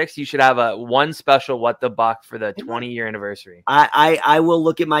 2026 you should have one special What the Buck for the 20-year anniversary. I will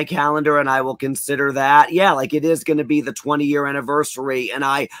look at my calendar and I will consider that. Yeah, like it is going to be the 20-year anniversary, and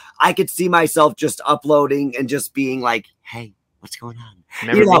I could see myself just uploading and just being like, hey, what's going on?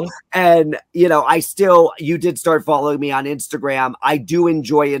 Remember me? And you did start following me on Instagram. I do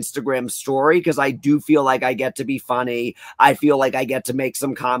enjoy Instagram story because I do feel like I get to be funny. I feel like I get to make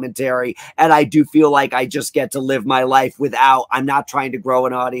some commentary, and I do feel like I just get to live my life I'm not trying to grow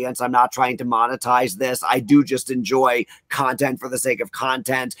an audience. I'm not trying to monetize this. I do just enjoy content for the sake of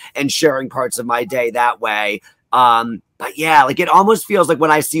content and sharing parts of my day that way. But yeah, like it almost feels like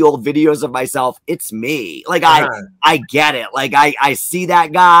when I see old videos of myself, it's me. Like I get it. Like I see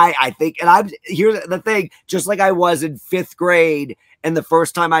that guy, I think, and here's the thing, just like I was in 5th grade and the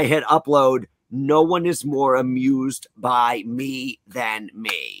first time I hit upload, no one is more amused by me than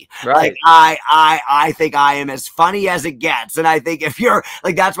me. Right. Like I think I am as funny as it gets. And I think if you're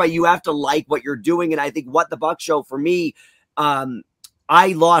like, that's why you have to like what you're doing. And I think What the Buck Show for me,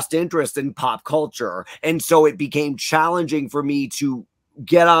 I lost interest in pop culture. And so it became challenging for me to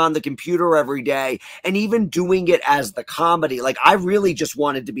get on the computer every day, and even doing it as the comedy. Like I really just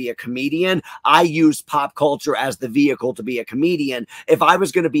wanted to be a comedian. I used pop culture as the vehicle to be a comedian. If I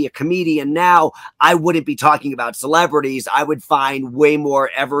was going to be a comedian now, I wouldn't be talking about celebrities. I would find way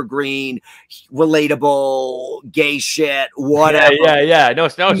more evergreen, relatable, gay shit, whatever. Yeah. No,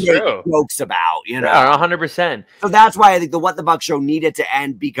 it's true. Jokes about, Yeah, 100%. So that's why I think the What the Buck Show needed to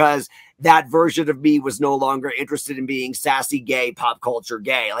end, because that version of me was no longer interested in being sassy gay, pop culture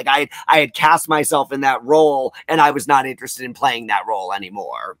gay. Like I had cast myself in that role, and I was not interested in playing that role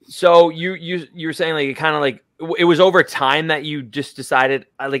anymore. So you were saying like it kind of like it was over time that you just decided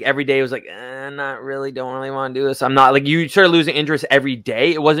like every day was like not really, don't really want to do this. I'm not, like, you started losing interest every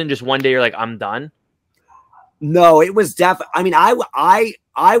day. It wasn't just one day you're like, I'm done. No, it was definitely. I mean,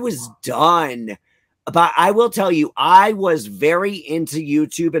 I was done. But I will tell you, I was very into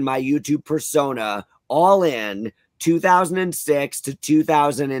YouTube and my YouTube persona all in 2006 to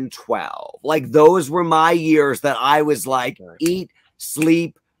 2012. Like those were my years that I was like, eat,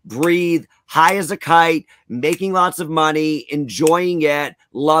 sleep, breathe, high as a kite, making lots of money, enjoying it,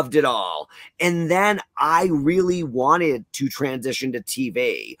 loved it all. And then I really wanted to transition to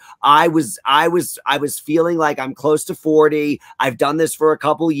TV. I was feeling like I'm close to 40. I've done this for a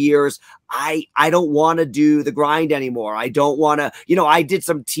couple years. I don't want to do the grind anymore. I don't want to, I did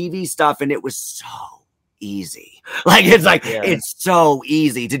some TV stuff and it was so easy. Like it's so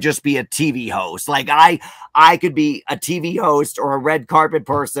easy to just be a TV host. Like I could be a TV host or a red carpet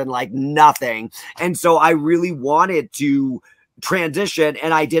person like nothing. And so I really wanted to transition,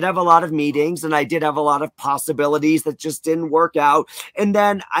 and I did have a lot of meetings and I did have a lot of possibilities that just didn't work out. And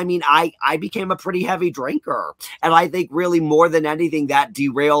then I became a pretty heavy drinker, and I think really more than anything that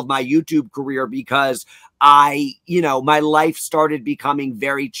derailed my YouTube career, because my life started becoming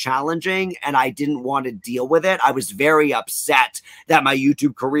very challenging and I didn't want to deal with it. I was very upset that my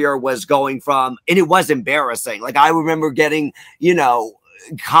YouTube career was going from, and it was embarrassing. Like I remember getting,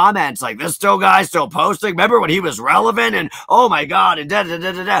 comments like, this guy still posting, remember when he was relevant, and oh my god, and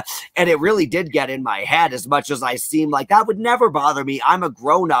and it really did get in my head. As much as I seem like that would never bother me, I'm a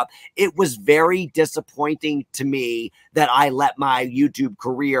grown-up, it was very disappointing to me that I let my YouTube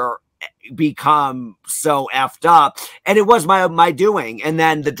career become so effed up, and it was my doing. And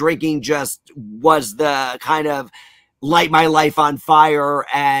then the drinking just was the kind of light my life on fire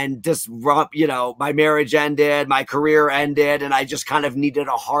and disrupt, my marriage ended, my career ended, and I just kind of needed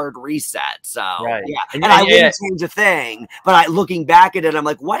a hard reset. So yeah. And I wouldn't change a thing, but looking back at it, I'm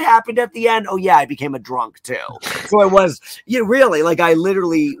like, what happened at the end? Oh yeah, I became a drunk too. So it was, really, like I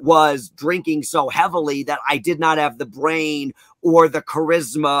literally was drinking so heavily that I did not have the brain or the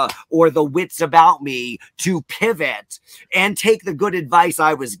charisma or the wits about me to pivot and take the good advice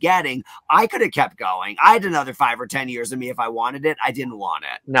I was getting. I could have kept going. I had another 5 or 10 years in me if I wanted it. I didn't want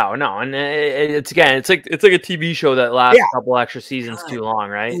it. No. And it's like a TV show that lasts a couple extra seasons too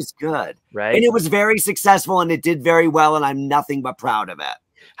long, right? It was good. Right. And it was very successful and it did very well. And I'm nothing but proud of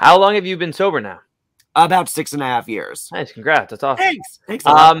it. How long have you been sober now? About 6.5 years. Nice. Congrats. That's awesome. Thanks a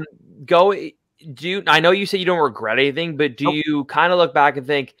lot. I know you say you don't regret anything, but do you kind of look back and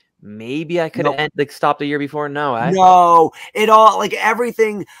think, maybe I could have stopped the year before? No, No,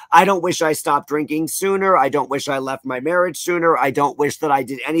 everything. I don't wish I stopped drinking sooner. I don't wish I left my marriage sooner. I don't wish that I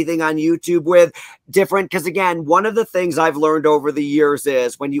did anything on YouTube with different. Because again, one of the things I've learned over the years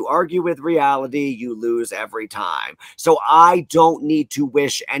is when you argue with reality, you lose every time. So I don't need to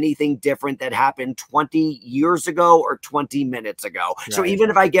wish anything different that happened 20 years ago or 20 minutes ago. Right. So even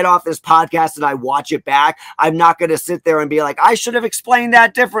if I get off this podcast and I watch it back, I'm not going to sit there and be like, I should have explained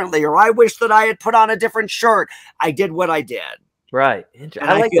that differently, or I wish that I had put on a different shirt. I did what I did. Right.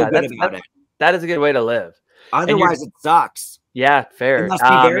 I like that. That is a good way to live. Otherwise, it sucks. Yeah, fair. It must be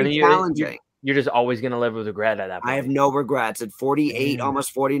very challenging. you're just always going to live with regret at that point. I have no regrets. At 48,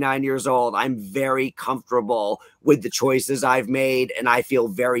 almost 49 years old, I'm very comfortable with the choices I've made, and I feel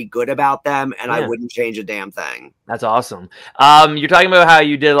very good about them, and I wouldn't change a damn thing. That's awesome. You're talking about how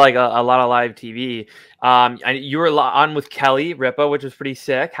you did like a lot of live TV. And you were on with Kelly Ripa, which was pretty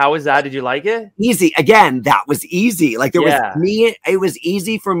sick. How was that? Did you like it? Easy. Again, that was easy. Like there was me. It was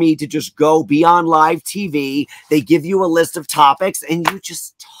easy for me to just go be on live TV. They give you a list of topics and you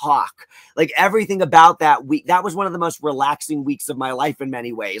just talk. Like everything about that week, that was one of the most relaxing weeks of my life in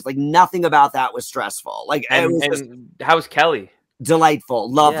many ways. Like nothing about that was stressful. Like it was just how's Kelly? Delightful,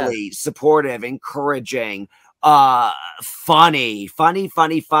 lovely, supportive, encouraging, funny,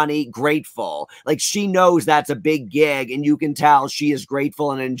 grateful. Like she knows that's a big gig and you can tell she is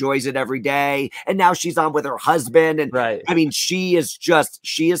grateful and enjoys it every day. And now she's on with her husband. And I mean, she is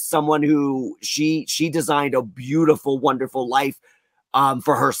someone who she designed a beautiful, wonderful life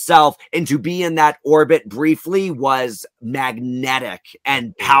for herself, and to be in that orbit briefly was magnetic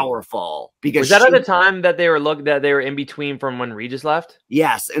and powerful. Because was that at the time that they were in between from when Regis left?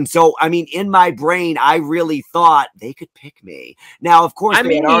 Yes. And so, I mean, in my brain, I really thought they could pick me. Now, of course, I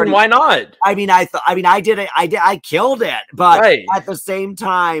mean, why not? I mean, I killed it, but at the same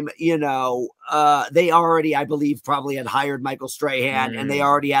time, you know, they already, I believe, probably had hired Michael Strahan and they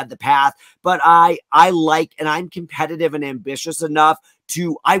already had the path. But I like, and I'm competitive and ambitious enough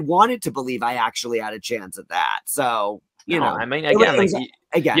I wanted to believe I actually had a chance at that. So, you know, I mean, again,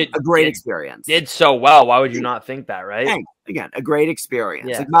 a great experience. Did so well. Why would you not think that, right? Again, a great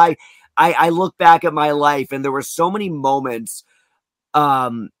experience. Like I look back at my life and there were so many moments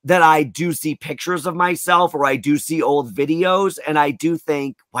that I do see pictures of myself or I do see old videos and I do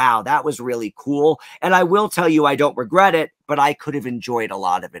think, wow, that was really cool. And I will tell you, I don't regret it, but I could have enjoyed a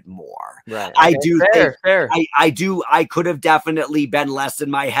lot of it more. Right. I do think I could have definitely been less in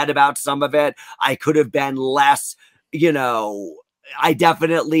my head about some of it. I could have been less, you know,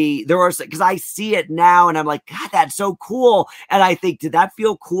 because I see it now and I'm like, God, that's so cool. And I think, did that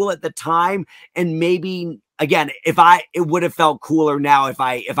feel cool at the time? And maybe again, it would have felt cooler now if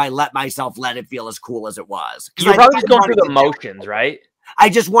I let myself let it feel as cool as it was. You're probably just going through the motions, right? I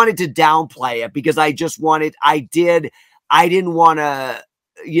just wanted to downplay it because I didn't want to,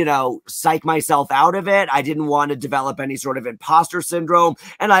 you know, psych myself out of it. I didn't want to develop any sort of imposter syndrome.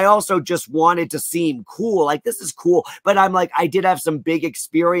 And I also just wanted to seem cool. Like, this is cool. But I'm like, I did have some big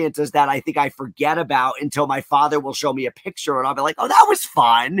experiences that I think I forget about until my father will show me a picture and I'll be like, oh, that was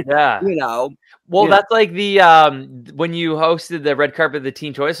fun. Yeah. You know? Well, that's like the when you hosted the red carpet of the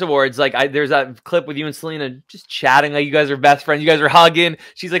Teen Choice Awards, like there's that clip with you and Selena just chatting like you guys are best friends. You guys are hugging.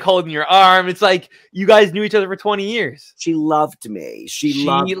 She's like holding your arm. It's like you guys knew each other for 20 years. She loved me. She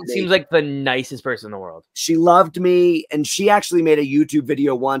seems like the nicest person in the world. She loved me, and she actually made a YouTube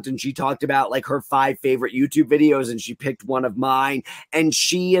video once, and she talked about like her 5 favorite YouTube videos, and she picked one of mine. And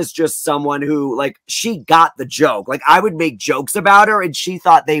she is just someone who, like, she got the joke. Like, I would make jokes about her, and she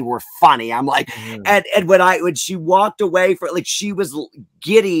thought they were funny. I'm like, and when she walked away like she was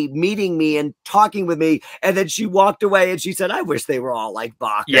giddy meeting me and talking with me, and then she walked away and she said, I wish they were all like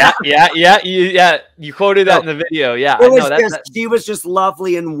Bach. Yeah. You quoted that in the video. Yeah, she was just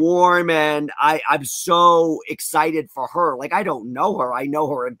lovely and warm, and I'm so excited for her. Like, I don't know her. I know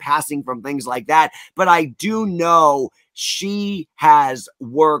her in passing from things like that, but I do know she has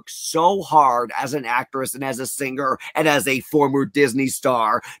worked so hard as an actress and as a singer and as a former Disney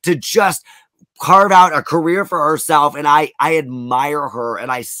star to just carve out a career for herself. And I admire her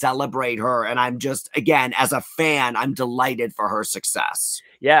and I celebrate her. And I'm just, again, as a fan, I'm delighted for her success.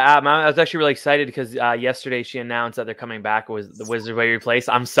 Yeah, I was actually really excited because yesterday she announced that they're coming back with The Wizard Way Replaced.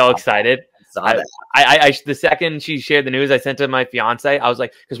 I'm so excited. The second she shared the news, I sent to my fiance. I was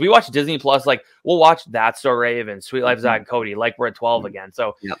like, because we watch Disney Plus, like we'll watch That's So Raven, Sweet Life of Zack and Cody, like we're at 12 again.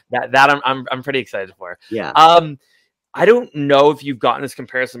 So that I'm pretty excited for. Yeah. I don't know if you've gotten this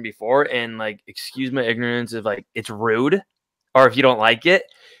comparison before, and like, excuse my ignorance if like it's rude or if you don't like it.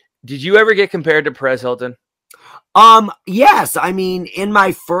 Did you ever get compared to Perez Hilton? Yes. I mean, in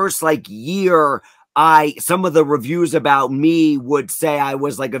my first like year, some of the reviews about me would say I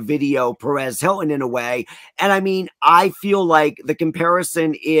was like a video Perez Hilton in a way. And I mean, I feel like the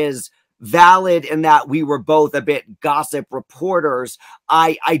comparison is valid in that we were both a bit gossip reporters.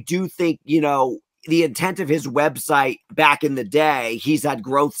 I do think, you know, the intent of his website back in the day, he's had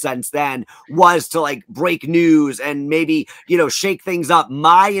growth since then, was to like break news and maybe, you know, shake things up.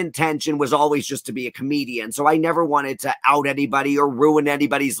 My intention was always just to be a comedian. So I never wanted to out anybody or ruin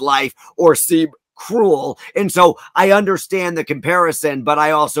anybody's life or seem cruel. And so I understand the comparison, but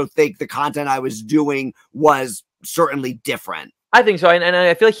I also think the content I was doing was certainly different. I think so, and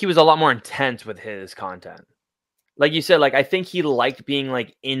I feel like he was a lot more intense with his content. Like you said, like I think he liked being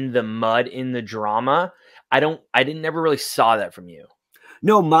like in the mud, in the drama. I didn't never really saw that from you.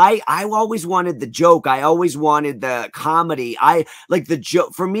 No, I always wanted the joke. I always wanted the comedy. I like the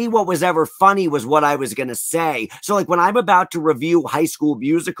joke. For me, what was ever funny was what I was going to say. So like when I'm about to review High School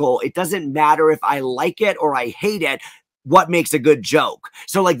Musical, it doesn't matter if I like it or I hate it. What makes a good joke?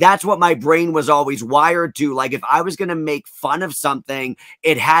 So like that's what my brain was always wired to. Like if I was going to make fun of something,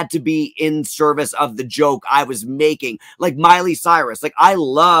 it had to be in service of the joke I was making. Like Miley Cyrus, like I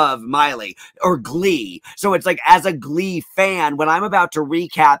love Miley, or Glee. So it's like as a Glee fan, when I'm about to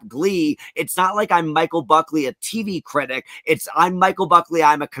recap Glee, it's not like I'm Michael Buckley, a TV critic. I'm Michael Buckley,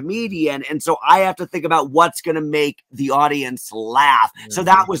 I'm a comedian. And so I have to think about what's going to make the audience laugh. So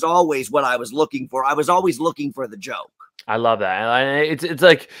that was always what I was looking for. I was always looking for the joke. I love that. It's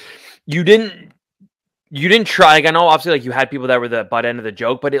like you didn't try. Like I know obviously like you had people that were the butt end of the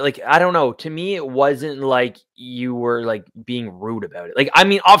joke, but it like I don't know. To me, it wasn't like you were like being rude about it. Like I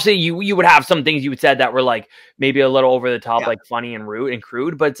mean, obviously you would have some things you said that were like maybe a little over the top, like funny and rude and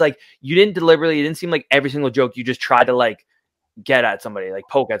crude. But it's like you didn't deliberately. It didn't seem like every single joke you just tried to like get at somebody, like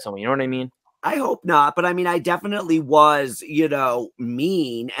poke at someone. You know what I mean? I hope not, but I mean, I definitely was,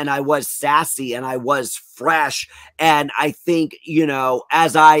 mean, and I was sassy, and I was fresh. And I think,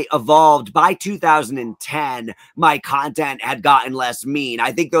 as I evolved by 2010, my content had gotten less mean.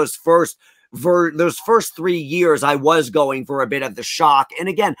 I think those first 3 years, I was going for a bit of the shock. And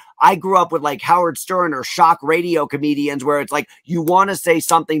again, I grew up with like Howard Stern or shock radio comedians where it's like, you want to say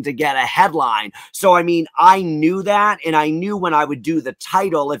something to get a headline. So, I mean, I knew that. And I knew when I would do the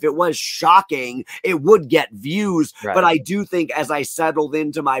title, if it was shocking, it would get views. Right. But I do think as I settled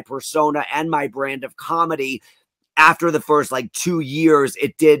into my persona and my brand of comedy, after the first like 2 years,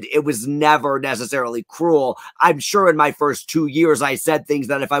 it was never necessarily cruel. I'm sure in my first 2 years, I said things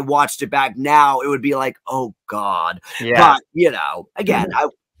that if I watched it back now, it would be like, oh God. Yeah. But, again,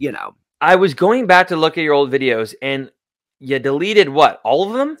 I was going back to look at your old videos and you deleted what? All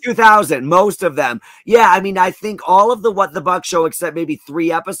of them? 2000, most of them. Yeah, I mean, I think all of the What the Buck Show, except maybe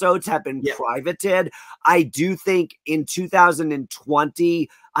 3 episodes, have been privated. I do think in 2020,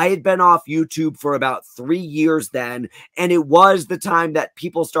 I had been off YouTube for about 3 years then, and it was the time that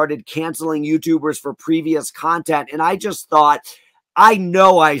people started canceling YouTubers for previous content, and I just thought, I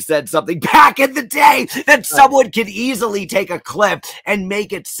know I said something back in the day that someone could easily take a clip and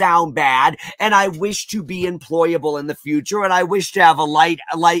make it sound bad. And I wish to be employable in the future. And I wish to have a light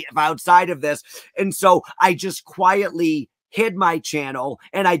outside of this. And so I just quietly hid my channel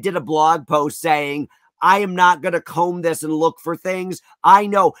and I did a blog post saying, I am not going to comb this and look for things. I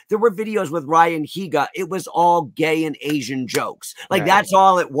know there were videos with Ryan Higa. It was all gay and Asian jokes. Like that's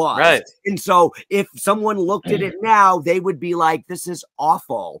all it was. Right. And so if someone looked at it now, they would be like, this is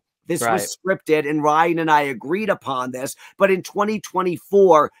awful. This was scripted and Ryan and I agreed upon this. But in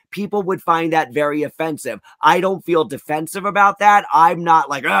 2024, people would find that very offensive. I don't feel defensive about that. I'm not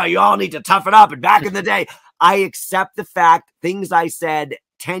like, oh, you all need to toughen up. And back in the day, I accept the fact things I said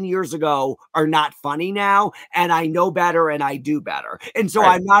 10 years ago are not funny now, and I know better and I do better. And so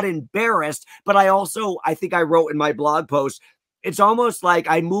I'm not embarrassed, but I think I wrote in my blog post, it's almost like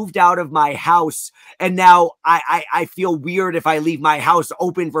I moved out of my house and now I feel weird if I leave my house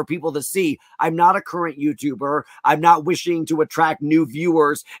open for people to see. I'm not a current YouTuber. I'm not wishing to attract new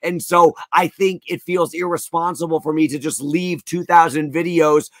viewers. And so I think it feels irresponsible for me to just leave 2,000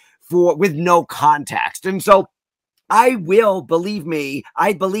 videos with no context. And so I will, believe me,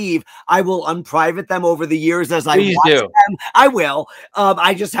 I believe I will unprivate them over the years as I watch them. I will.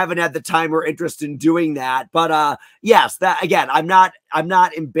 I just haven't had the time or interest in doing that. But yes, that again, I'm not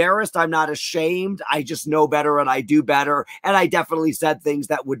embarrassed. I'm not ashamed. I just know better and I do better. And I definitely said things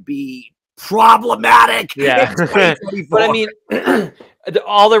that would be problematic. Yeah. But I mean,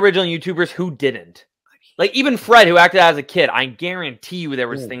 all the original YouTubers who didn't. Like even Fred, who acted as a kid, I guarantee you there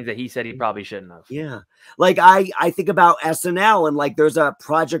was things that he said he probably shouldn't have. Yeah. Like I think about SNL and like there's a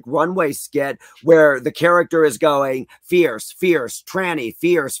Project Runway skit where the character is going fierce, fierce, tranny,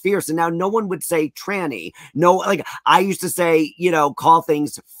 fierce, fierce. And now no one would say tranny. No, like I used to say, call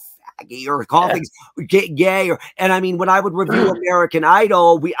things faggy or call things gay. And I mean, when I would review American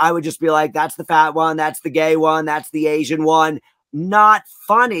Idol, I would just be like, that's the fat one. That's the gay one. That's the Asian one. Not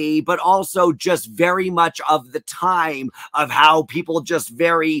funny, but also just very much of the time of how people just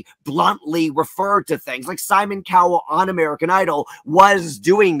very bluntly refer to things. Like Simon Cowell on American Idol was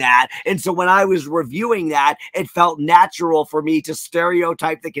doing that. And so when I was reviewing that, it felt natural for me to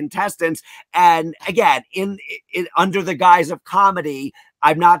stereotype the contestants. And again, in under the guise of comedy,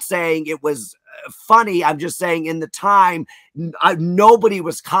 I'm not saying it was funny. I'm just saying in the time, nobody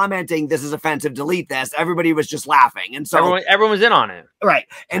was commenting, this is offensive, delete this. Everybody was just laughing. And so everyone was in on it. Right.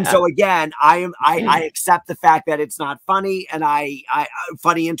 And so again, I accept the fact that it's not funny, and I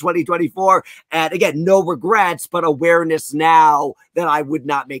funny in 2024. And again, no regrets, but awareness now that I would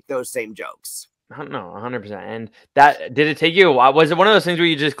not make those same jokes. I don't know, 100%. And that, did it take you a while? Was it one of those things where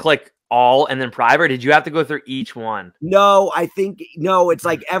you just click all and then private, or did you have to go through each one? No, I think no, it's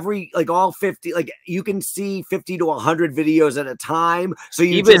like all 50, like you can see 50 to 100 videos at a time. So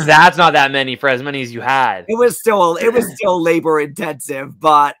even that's not that many for as many as you had. It was still labor intensive,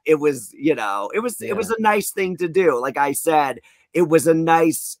 but it was, you know, it was a nice thing to do. Like I said, it was a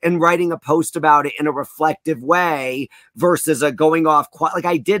nice, and writing a post about it in a reflective way versus a going off, like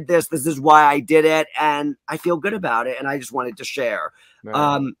I did this is why I did it, and I feel good about it, and I just wanted to share.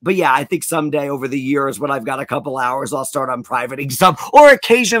 Right. But yeah, I think someday over the years, when I've got a couple hours, I'll start unprivating some, or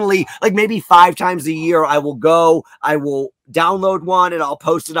occasionally, like maybe 5 times a year, I will download one and I'll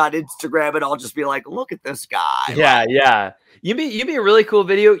post it on Instagram, and I'll just be like, look at this guy. Yeah. Yeah. You'd be a really cool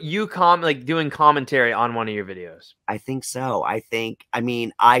video. Like doing commentary on one of your videos. I think so. I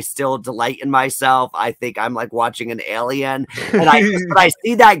mean, I still delight in myself. I think I'm like watching an alien, and but I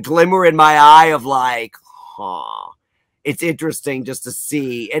see that glimmer in my eye of like, huh. It's interesting just to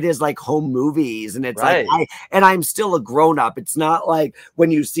see. It is like home movies, and it's right. Like I'm still a grown up. It's not like when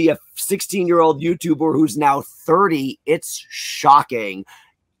you see a 16-year-old YouTuber who's now 30, it's shocking.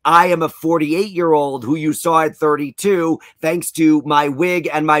 I am a 48-year-old who you saw at 32. Thanks to my wig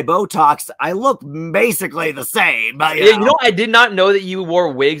and my Botox, I look basically the same. But, you know, I did not know that you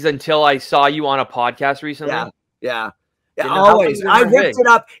wore wigs until I saw you on a podcast recently. Yeah. Always. I ripped it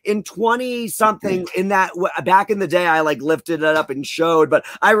up in 20 something in that back in the day. I like lifted it up and showed, but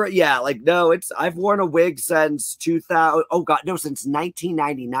I've worn a wig since 2000. Oh God, no, since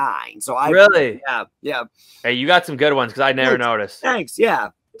 1999. So really, yeah. Hey, you got some good ones because I never noticed. Thanks. Yeah,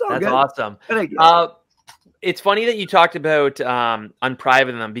 that's awesome. It's funny that you talked about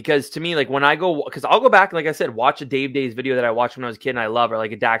unprivating them, because to me, like when I go, because I'll go back, like I said, watch a Dave Days video that I watched when I was a kid and I love, or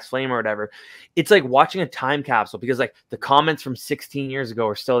like a Dax Flame or whatever. It's like watching a time capsule, because like the comments from 16 years ago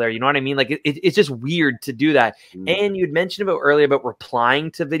are still there. You know what I mean? Like it's just weird to do that. And you'd mentioned earlier about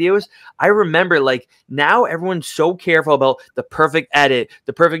replying to videos. I remember like now everyone's so careful about the perfect edit,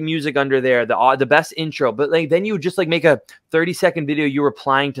 the perfect music under there, the best intro. But like then you would just like make a 30-second video you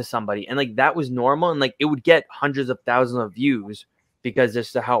replying to somebody, and like that was normal, and like it would get hundreds of thousands of views because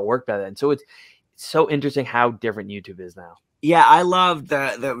this is how it worked by then. So it's so interesting how different YouTube is now. Yeah, I love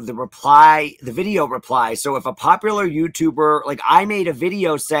the reply, the video reply. So if a popular YouTuber, like I made a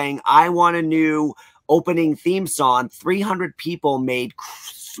video saying I want a new opening theme song, 300 people made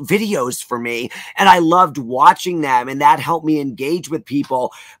videos for me, and I loved watching them, and that helped me engage with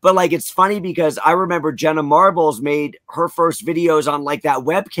people. But like it's funny because I remember Jenna Marbles made her first videos on like that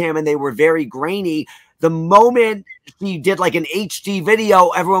webcam, and they were very grainy. The moment she did like an HD video,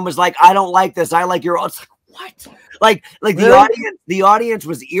 everyone was like, I don't like this, I like your. It's like, what? Like really? the audience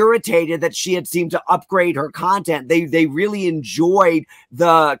was irritated that she had seemed to upgrade her content. They really enjoyed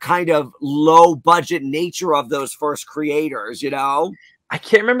the kind of low budget nature of those first creators, you know? I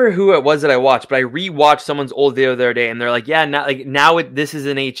can't remember who it was that I watched, but I rewatched someone's old video the other day, and they're like, "Yeah, now this is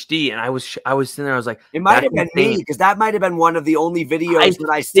in HD." And I was sitting there, I was like, "It might have been me, because that might have been one of the only videos that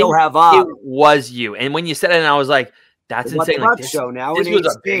I still have up." It was you, and when you said it, and I was like, "That's insane!" Like this show now, this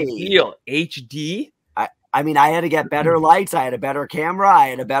was a big deal. HD. I mean, I had to get better lights, I had a better camera, I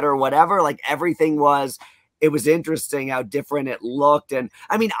had a better whatever. Like everything was. It was interesting how different it looked, and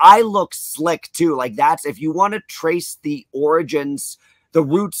I mean, I look slick too. Like that's if you want to trace the origins. The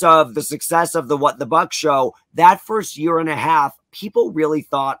roots of the success of the What the Buck show, that first year and a half, people really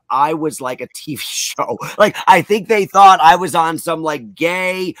thought I was like a TV show. Like, I think they thought I was on some like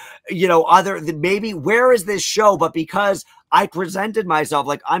gay, you know, maybe where is this show? But because I presented myself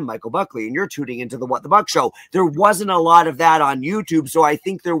like I'm Michael Buckley and you're tuning into the What the Buck show, there wasn't a lot of that on YouTube. So I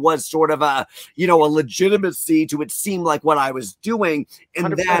think there was sort of a, you know, a legitimacy to it seemed like what I was doing. And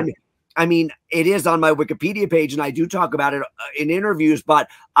 100%. Then I mean, it is on my Wikipedia page, and I do talk about it in interviews, but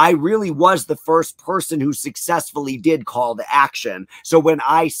I really was the first person who successfully did call to action. So when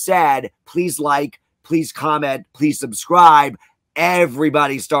I said, please like, please comment, please subscribe,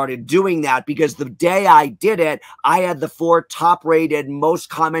 everybody started doing that, because the day I did it, I had the 4 top-rated, most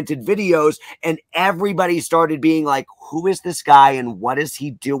commented videos, and everybody started being like, who is this guy and what is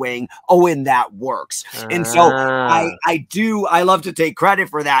he doing? Oh, and that works. And so I love to take credit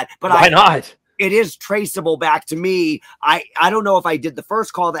for that. But why not? it is traceable back to me. I don't know if I did the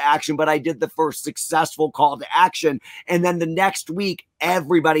first call to action, but I did the first successful call to action. And then the next week,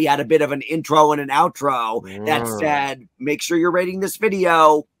 everybody had a bit of an intro and an outro that said, make sure you're rating this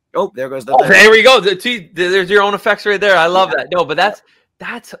video. Oh, there goes the thing. There we go. There's your own effects right there. I love that. No, but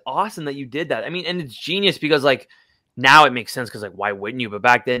that's awesome that you did that. I mean, and it's genius because like now it makes sense because like why wouldn't you? But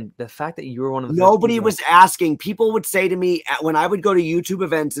back then, the fact that you were one of the nobody was asking. People would say to me when I would go to YouTube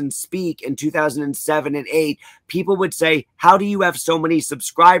events and speak in 2007 and 8, people would say, "How do you have so many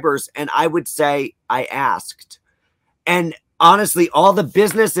subscribers?" And I would say, "I asked." And honestly, all the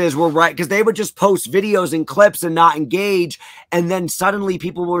businesses were right because they would just post videos and clips and not engage. And then suddenly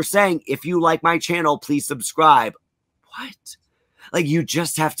people were saying, if you like my channel, please subscribe. What? Like, you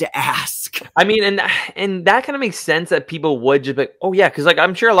just have to ask. I mean, and that kind of makes sense that people would just be like, oh yeah, because like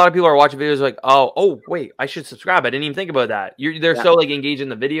I'm sure a lot of people are watching videos like, oh wait, I should subscribe. I didn't even think about that. They're so like engaged in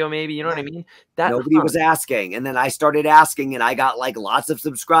the video, maybe, you know what I mean? That nobody was asking, and then I started asking, and I got like lots of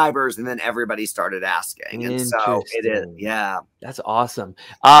subscribers, and then everybody started asking, and so it is. Yeah, that's awesome.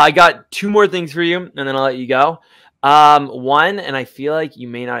 I got 2 more things for you, and then I'll let you go. One, and I feel like you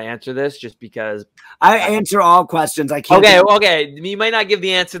may not answer this just because I answer all questions. I can't. Okay. You might not give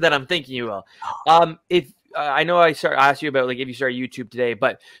the answer that I'm thinking you will. If I know I asked you about like if you start YouTube today,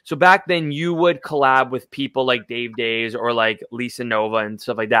 but so back then you would collab with people like Dave Days or like Lisa Nova and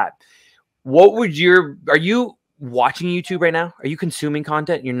stuff like that. What would are you watching YouTube right now? Are you consuming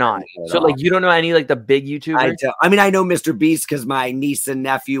content? You're not. So like you don't know any like the big YouTubers? I mean, I know Mr. Beast because my niece and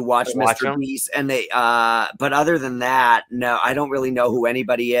nephew watch Mr. Beast, and they but other than that, no, I don't really know who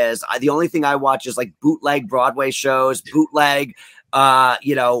anybody is. The only thing I watch is like bootleg Broadway shows, bootleg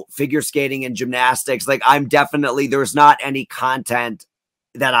you know, figure skating and gymnastics. Like I'm definitely, there's not any content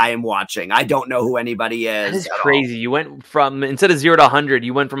that I am watching. I don't know who anybody is. That is crazy. You went from, instead of 0 to 100,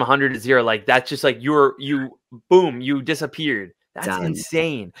 you went from 100 to 0. Like that's just like boom, you disappeared. That's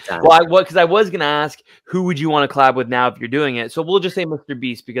insane. Well, because I was gonna ask, who would you want to collab with now if you're doing it? So we'll just say Mr.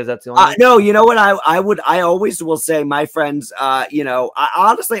 Beast because that's the only. No, you know what? I always will say my friends. You know,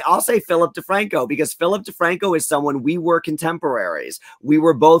 honestly, I'll say Philip DeFranco because Philip DeFranco is someone we were contemporaries. We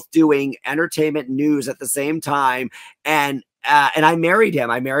were both doing entertainment news at the same time, and I married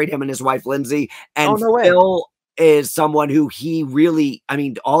him. I married him and his wife Lindsay. And Phil is someone who he really, I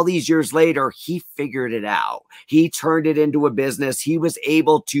mean, all these years later, he figured it out. He turned it into a business. He was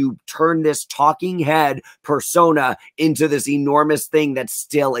able to turn this talking head persona into this enormous thing that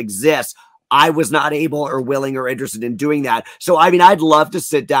still exists. I was not able or willing or interested in doing that. So, I mean, I'd love to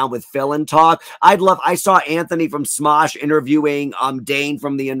sit down with Phil and talk. I saw Anthony from Smosh interviewing Dane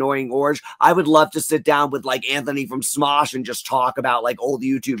from The Annoying Orange. I would love to sit down with like Anthony from Smosh and just talk about like old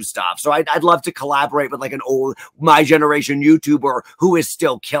YouTube stuff. So I'd love to collaborate with like an old, my generation YouTuber who is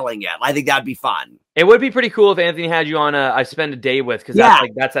still killing it. I think that'd be fun. It would be pretty cool if Anthony had you on I Spend a Day with, because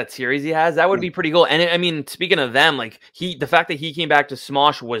that's that series he has. That would be pretty cool. And I mean, speaking of them, like the fact that he came back to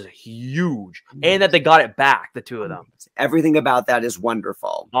Smosh was huge, and that they got it back, the two of them. Everything about that is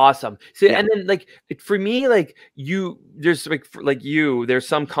wonderful. Awesome. So, and then like for me, like there's there's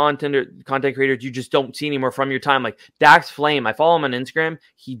some content creators you just don't see anymore from your time. Like Dax Flame, I follow him on Instagram.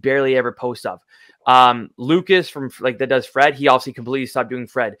 He barely ever posts stuff. Lucas from that does Fred, he obviously completely stopped doing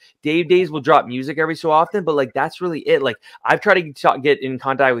Fred. Dave Days will drop music every so often, but like that's really it. Like I've tried to get in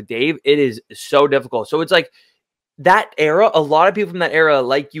contact with Dave. It is so difficult. So it's like that era, a lot of people from that era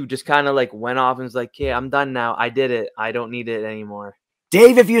like you just kind of like went off and was like, okay, I'm done now. I did it. I don't need it anymore.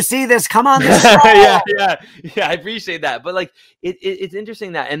 Dave, if you see this, come on this yeah, I appreciate that. But like it's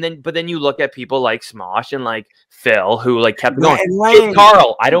interesting that, but then you look at people like Smosh and like Phil who like kept going. Hey,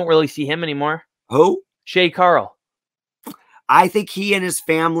 Carl, I don't really see him anymore. Who? Shay Carl. I think he and his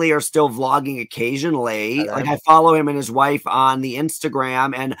family are still vlogging occasionally. Like I follow him and his wife on the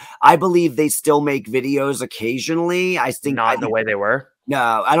Instagram, and I believe they still make videos occasionally. I think not the way they were.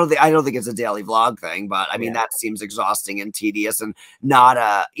 No, I don't think it's a daily vlog thing, but I mean that seems exhausting and tedious and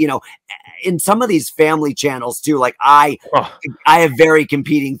not you know, in some of these family channels too. Like I have very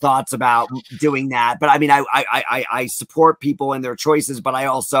competing thoughts about doing that, but I mean I support people and their choices, but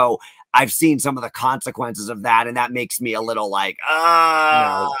I've seen some of the consequences of that, and that makes me a little like,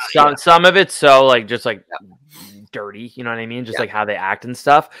 some of it's so like just like dirty, you know what I mean? Just like how they act and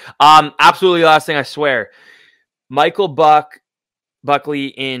stuff. Absolutely last thing, I swear. Michael Buckley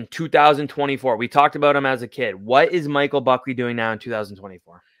in 2024. We talked about him as a kid. What is Michael Buckley doing now in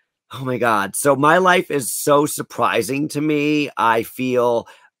 2024? Oh my God. So my life is so surprising to me. I feel,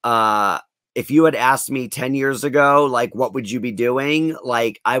 if you had asked me 10 years ago, like, what would you be doing?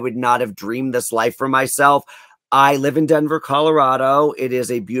 Like, I would not have dreamed this life for myself. I live in Denver, Colorado. It is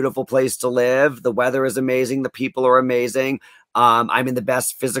a beautiful place to live. The weather is amazing. The people are amazing. I'm in the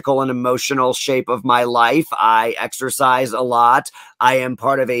best physical and emotional shape of my life. I exercise a lot. I am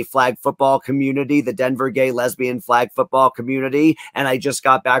part of a flag football community, the Denver Gay Lesbian Flag Football Community. And I just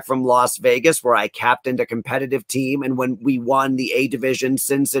got back from Las Vegas where I captained a competitive team. And when we won the A Division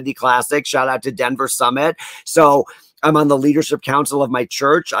Sin City Classic, shout out to Denver Summit. So I'm on the leadership council of my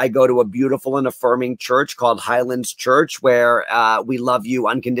church. I go to a beautiful and affirming church called Highlands Church, where we love you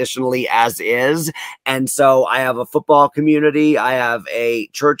unconditionally as is. And so I have a football community. I have a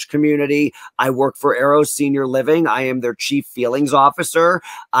church community. I work for Arrow Senior Living. I am their chief feelings officer.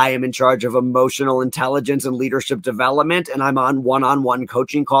 I am in charge of emotional intelligence and leadership development. And I'm on one-on-one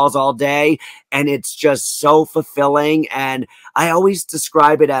coaching calls all day. And it's just so fulfilling. And I always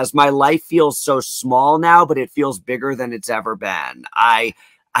describe it as my life feels so small now, but it feels bigger than it's ever been. I'm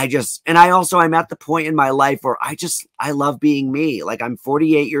at the point in my life where I love being me. Like, I'm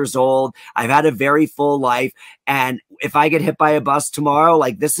 48 years old. I've had a very full life. And if I get hit by a bus tomorrow,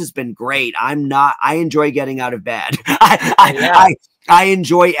 like, this has been great. I enjoy getting out of bed. I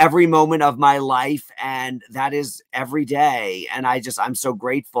enjoy every moment of my life, and that is every day. And I'm so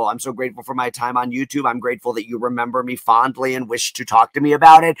grateful. I'm so grateful for my time on YouTube. I'm grateful that you remember me fondly and wish to talk to me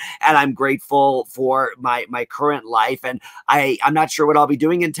about it. And I'm grateful for my current life. And I'm not sure what I'll be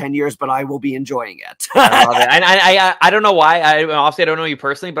doing in 10 years, but I will be enjoying it. I love it. And I don't know why. Obviously, I don't know you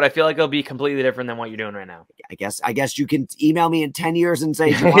personally, but I feel like it'll be completely different than what you're doing right now. I guess you can email me in 10 years and say,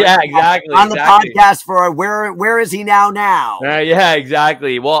 yeah, exactly. On the podcast for where is he now? Yeah,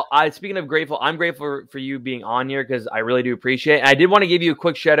 exactly. Well, speaking of grateful, I'm grateful for you being on here because I really do appreciate it. And I did want to give you a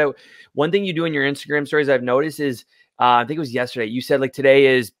quick shout out. One thing you do in your Instagram stories I've noticed is, I think it was yesterday, you said like today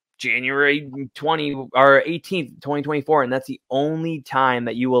is January 20 or 18th, 2024. And that's the only time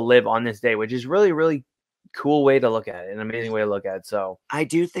that you will live on this day, which is really, really cool way to look at it, an amazing way to look at it. So I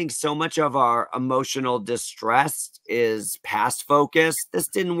do think so much of our emotional distress is past focused. This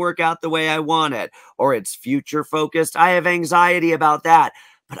didn't work out the way I wanted, or it's future focused. I have anxiety about that.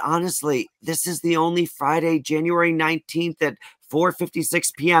 But honestly, this is the only Friday, January 19th at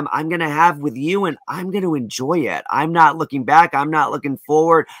 4:56 p.m. I'm going to have with you, and I'm going to enjoy it. I'm not looking back. I'm not looking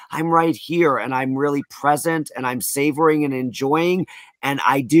forward. I'm right here, and I'm really present, and I'm savoring and enjoying. And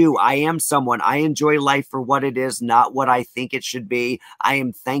I am someone. I enjoy life for what it is, not what I think it should be. I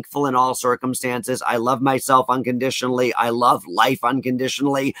am thankful in all circumstances. I love myself unconditionally. I love life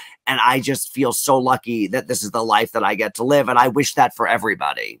unconditionally. And I just feel so lucky that this is the life that I get to live. And I wish that for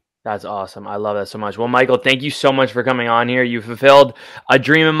everybody. That's awesome. I love that so much. Well, Michael, thank you so much for coming on here. You fulfilled a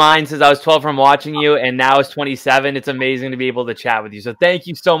dream of mine since I was 12 from watching you, and now it's 27. It's amazing to be able to chat with you. So thank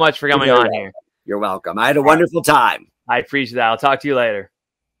you so much for coming on here. You're welcome. I had a wonderful time. I appreciate that. I'll talk to you later.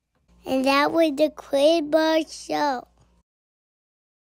 And that was the Quinn Marr Show.